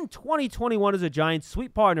 In 2021 as a Giants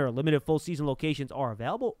suite partner, limited full-season locations are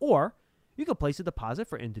available, or you can place a deposit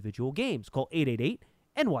for individual games. Call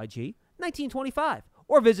 888-NYG-1925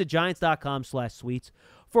 or visit Giants.com/suites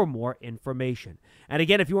for more information. And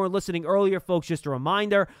again, if you weren't listening earlier, folks, just a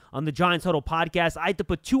reminder, on the Giants Huddle podcast, I had to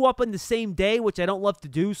put two up in the same day, which I don't love to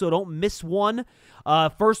do, so don't miss one.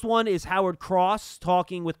 First one is Howard Cross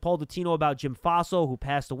talking with Paul Dottino about Jim Fassel, who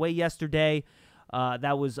passed away yesterday.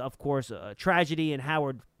 That was, of course, a tragedy, and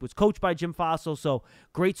Howard was coached by Jim Fassel, so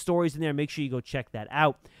great stories in there. Make sure you go check that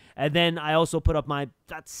out. And then I also put up my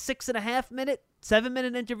 6.5-minute,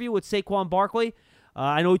 7-minute interview with Saquon Barkley.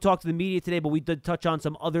 I know we talked to the media today, but we did touch on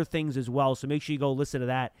some other things as well, so make sure you go listen to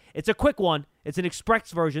that. It's a quick one. It's an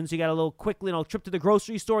express version, so you got a little quick trip to the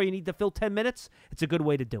grocery store. You need to fill 10 minutes. It's a good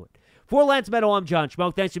way to do it. For Lance Meadow, I'm John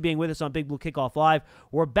Schmeelk. Thanks for being with us on Big Blue Kickoff Live.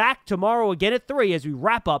 We're back tomorrow again at 3 as we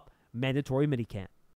wrap up mandatory minicamp.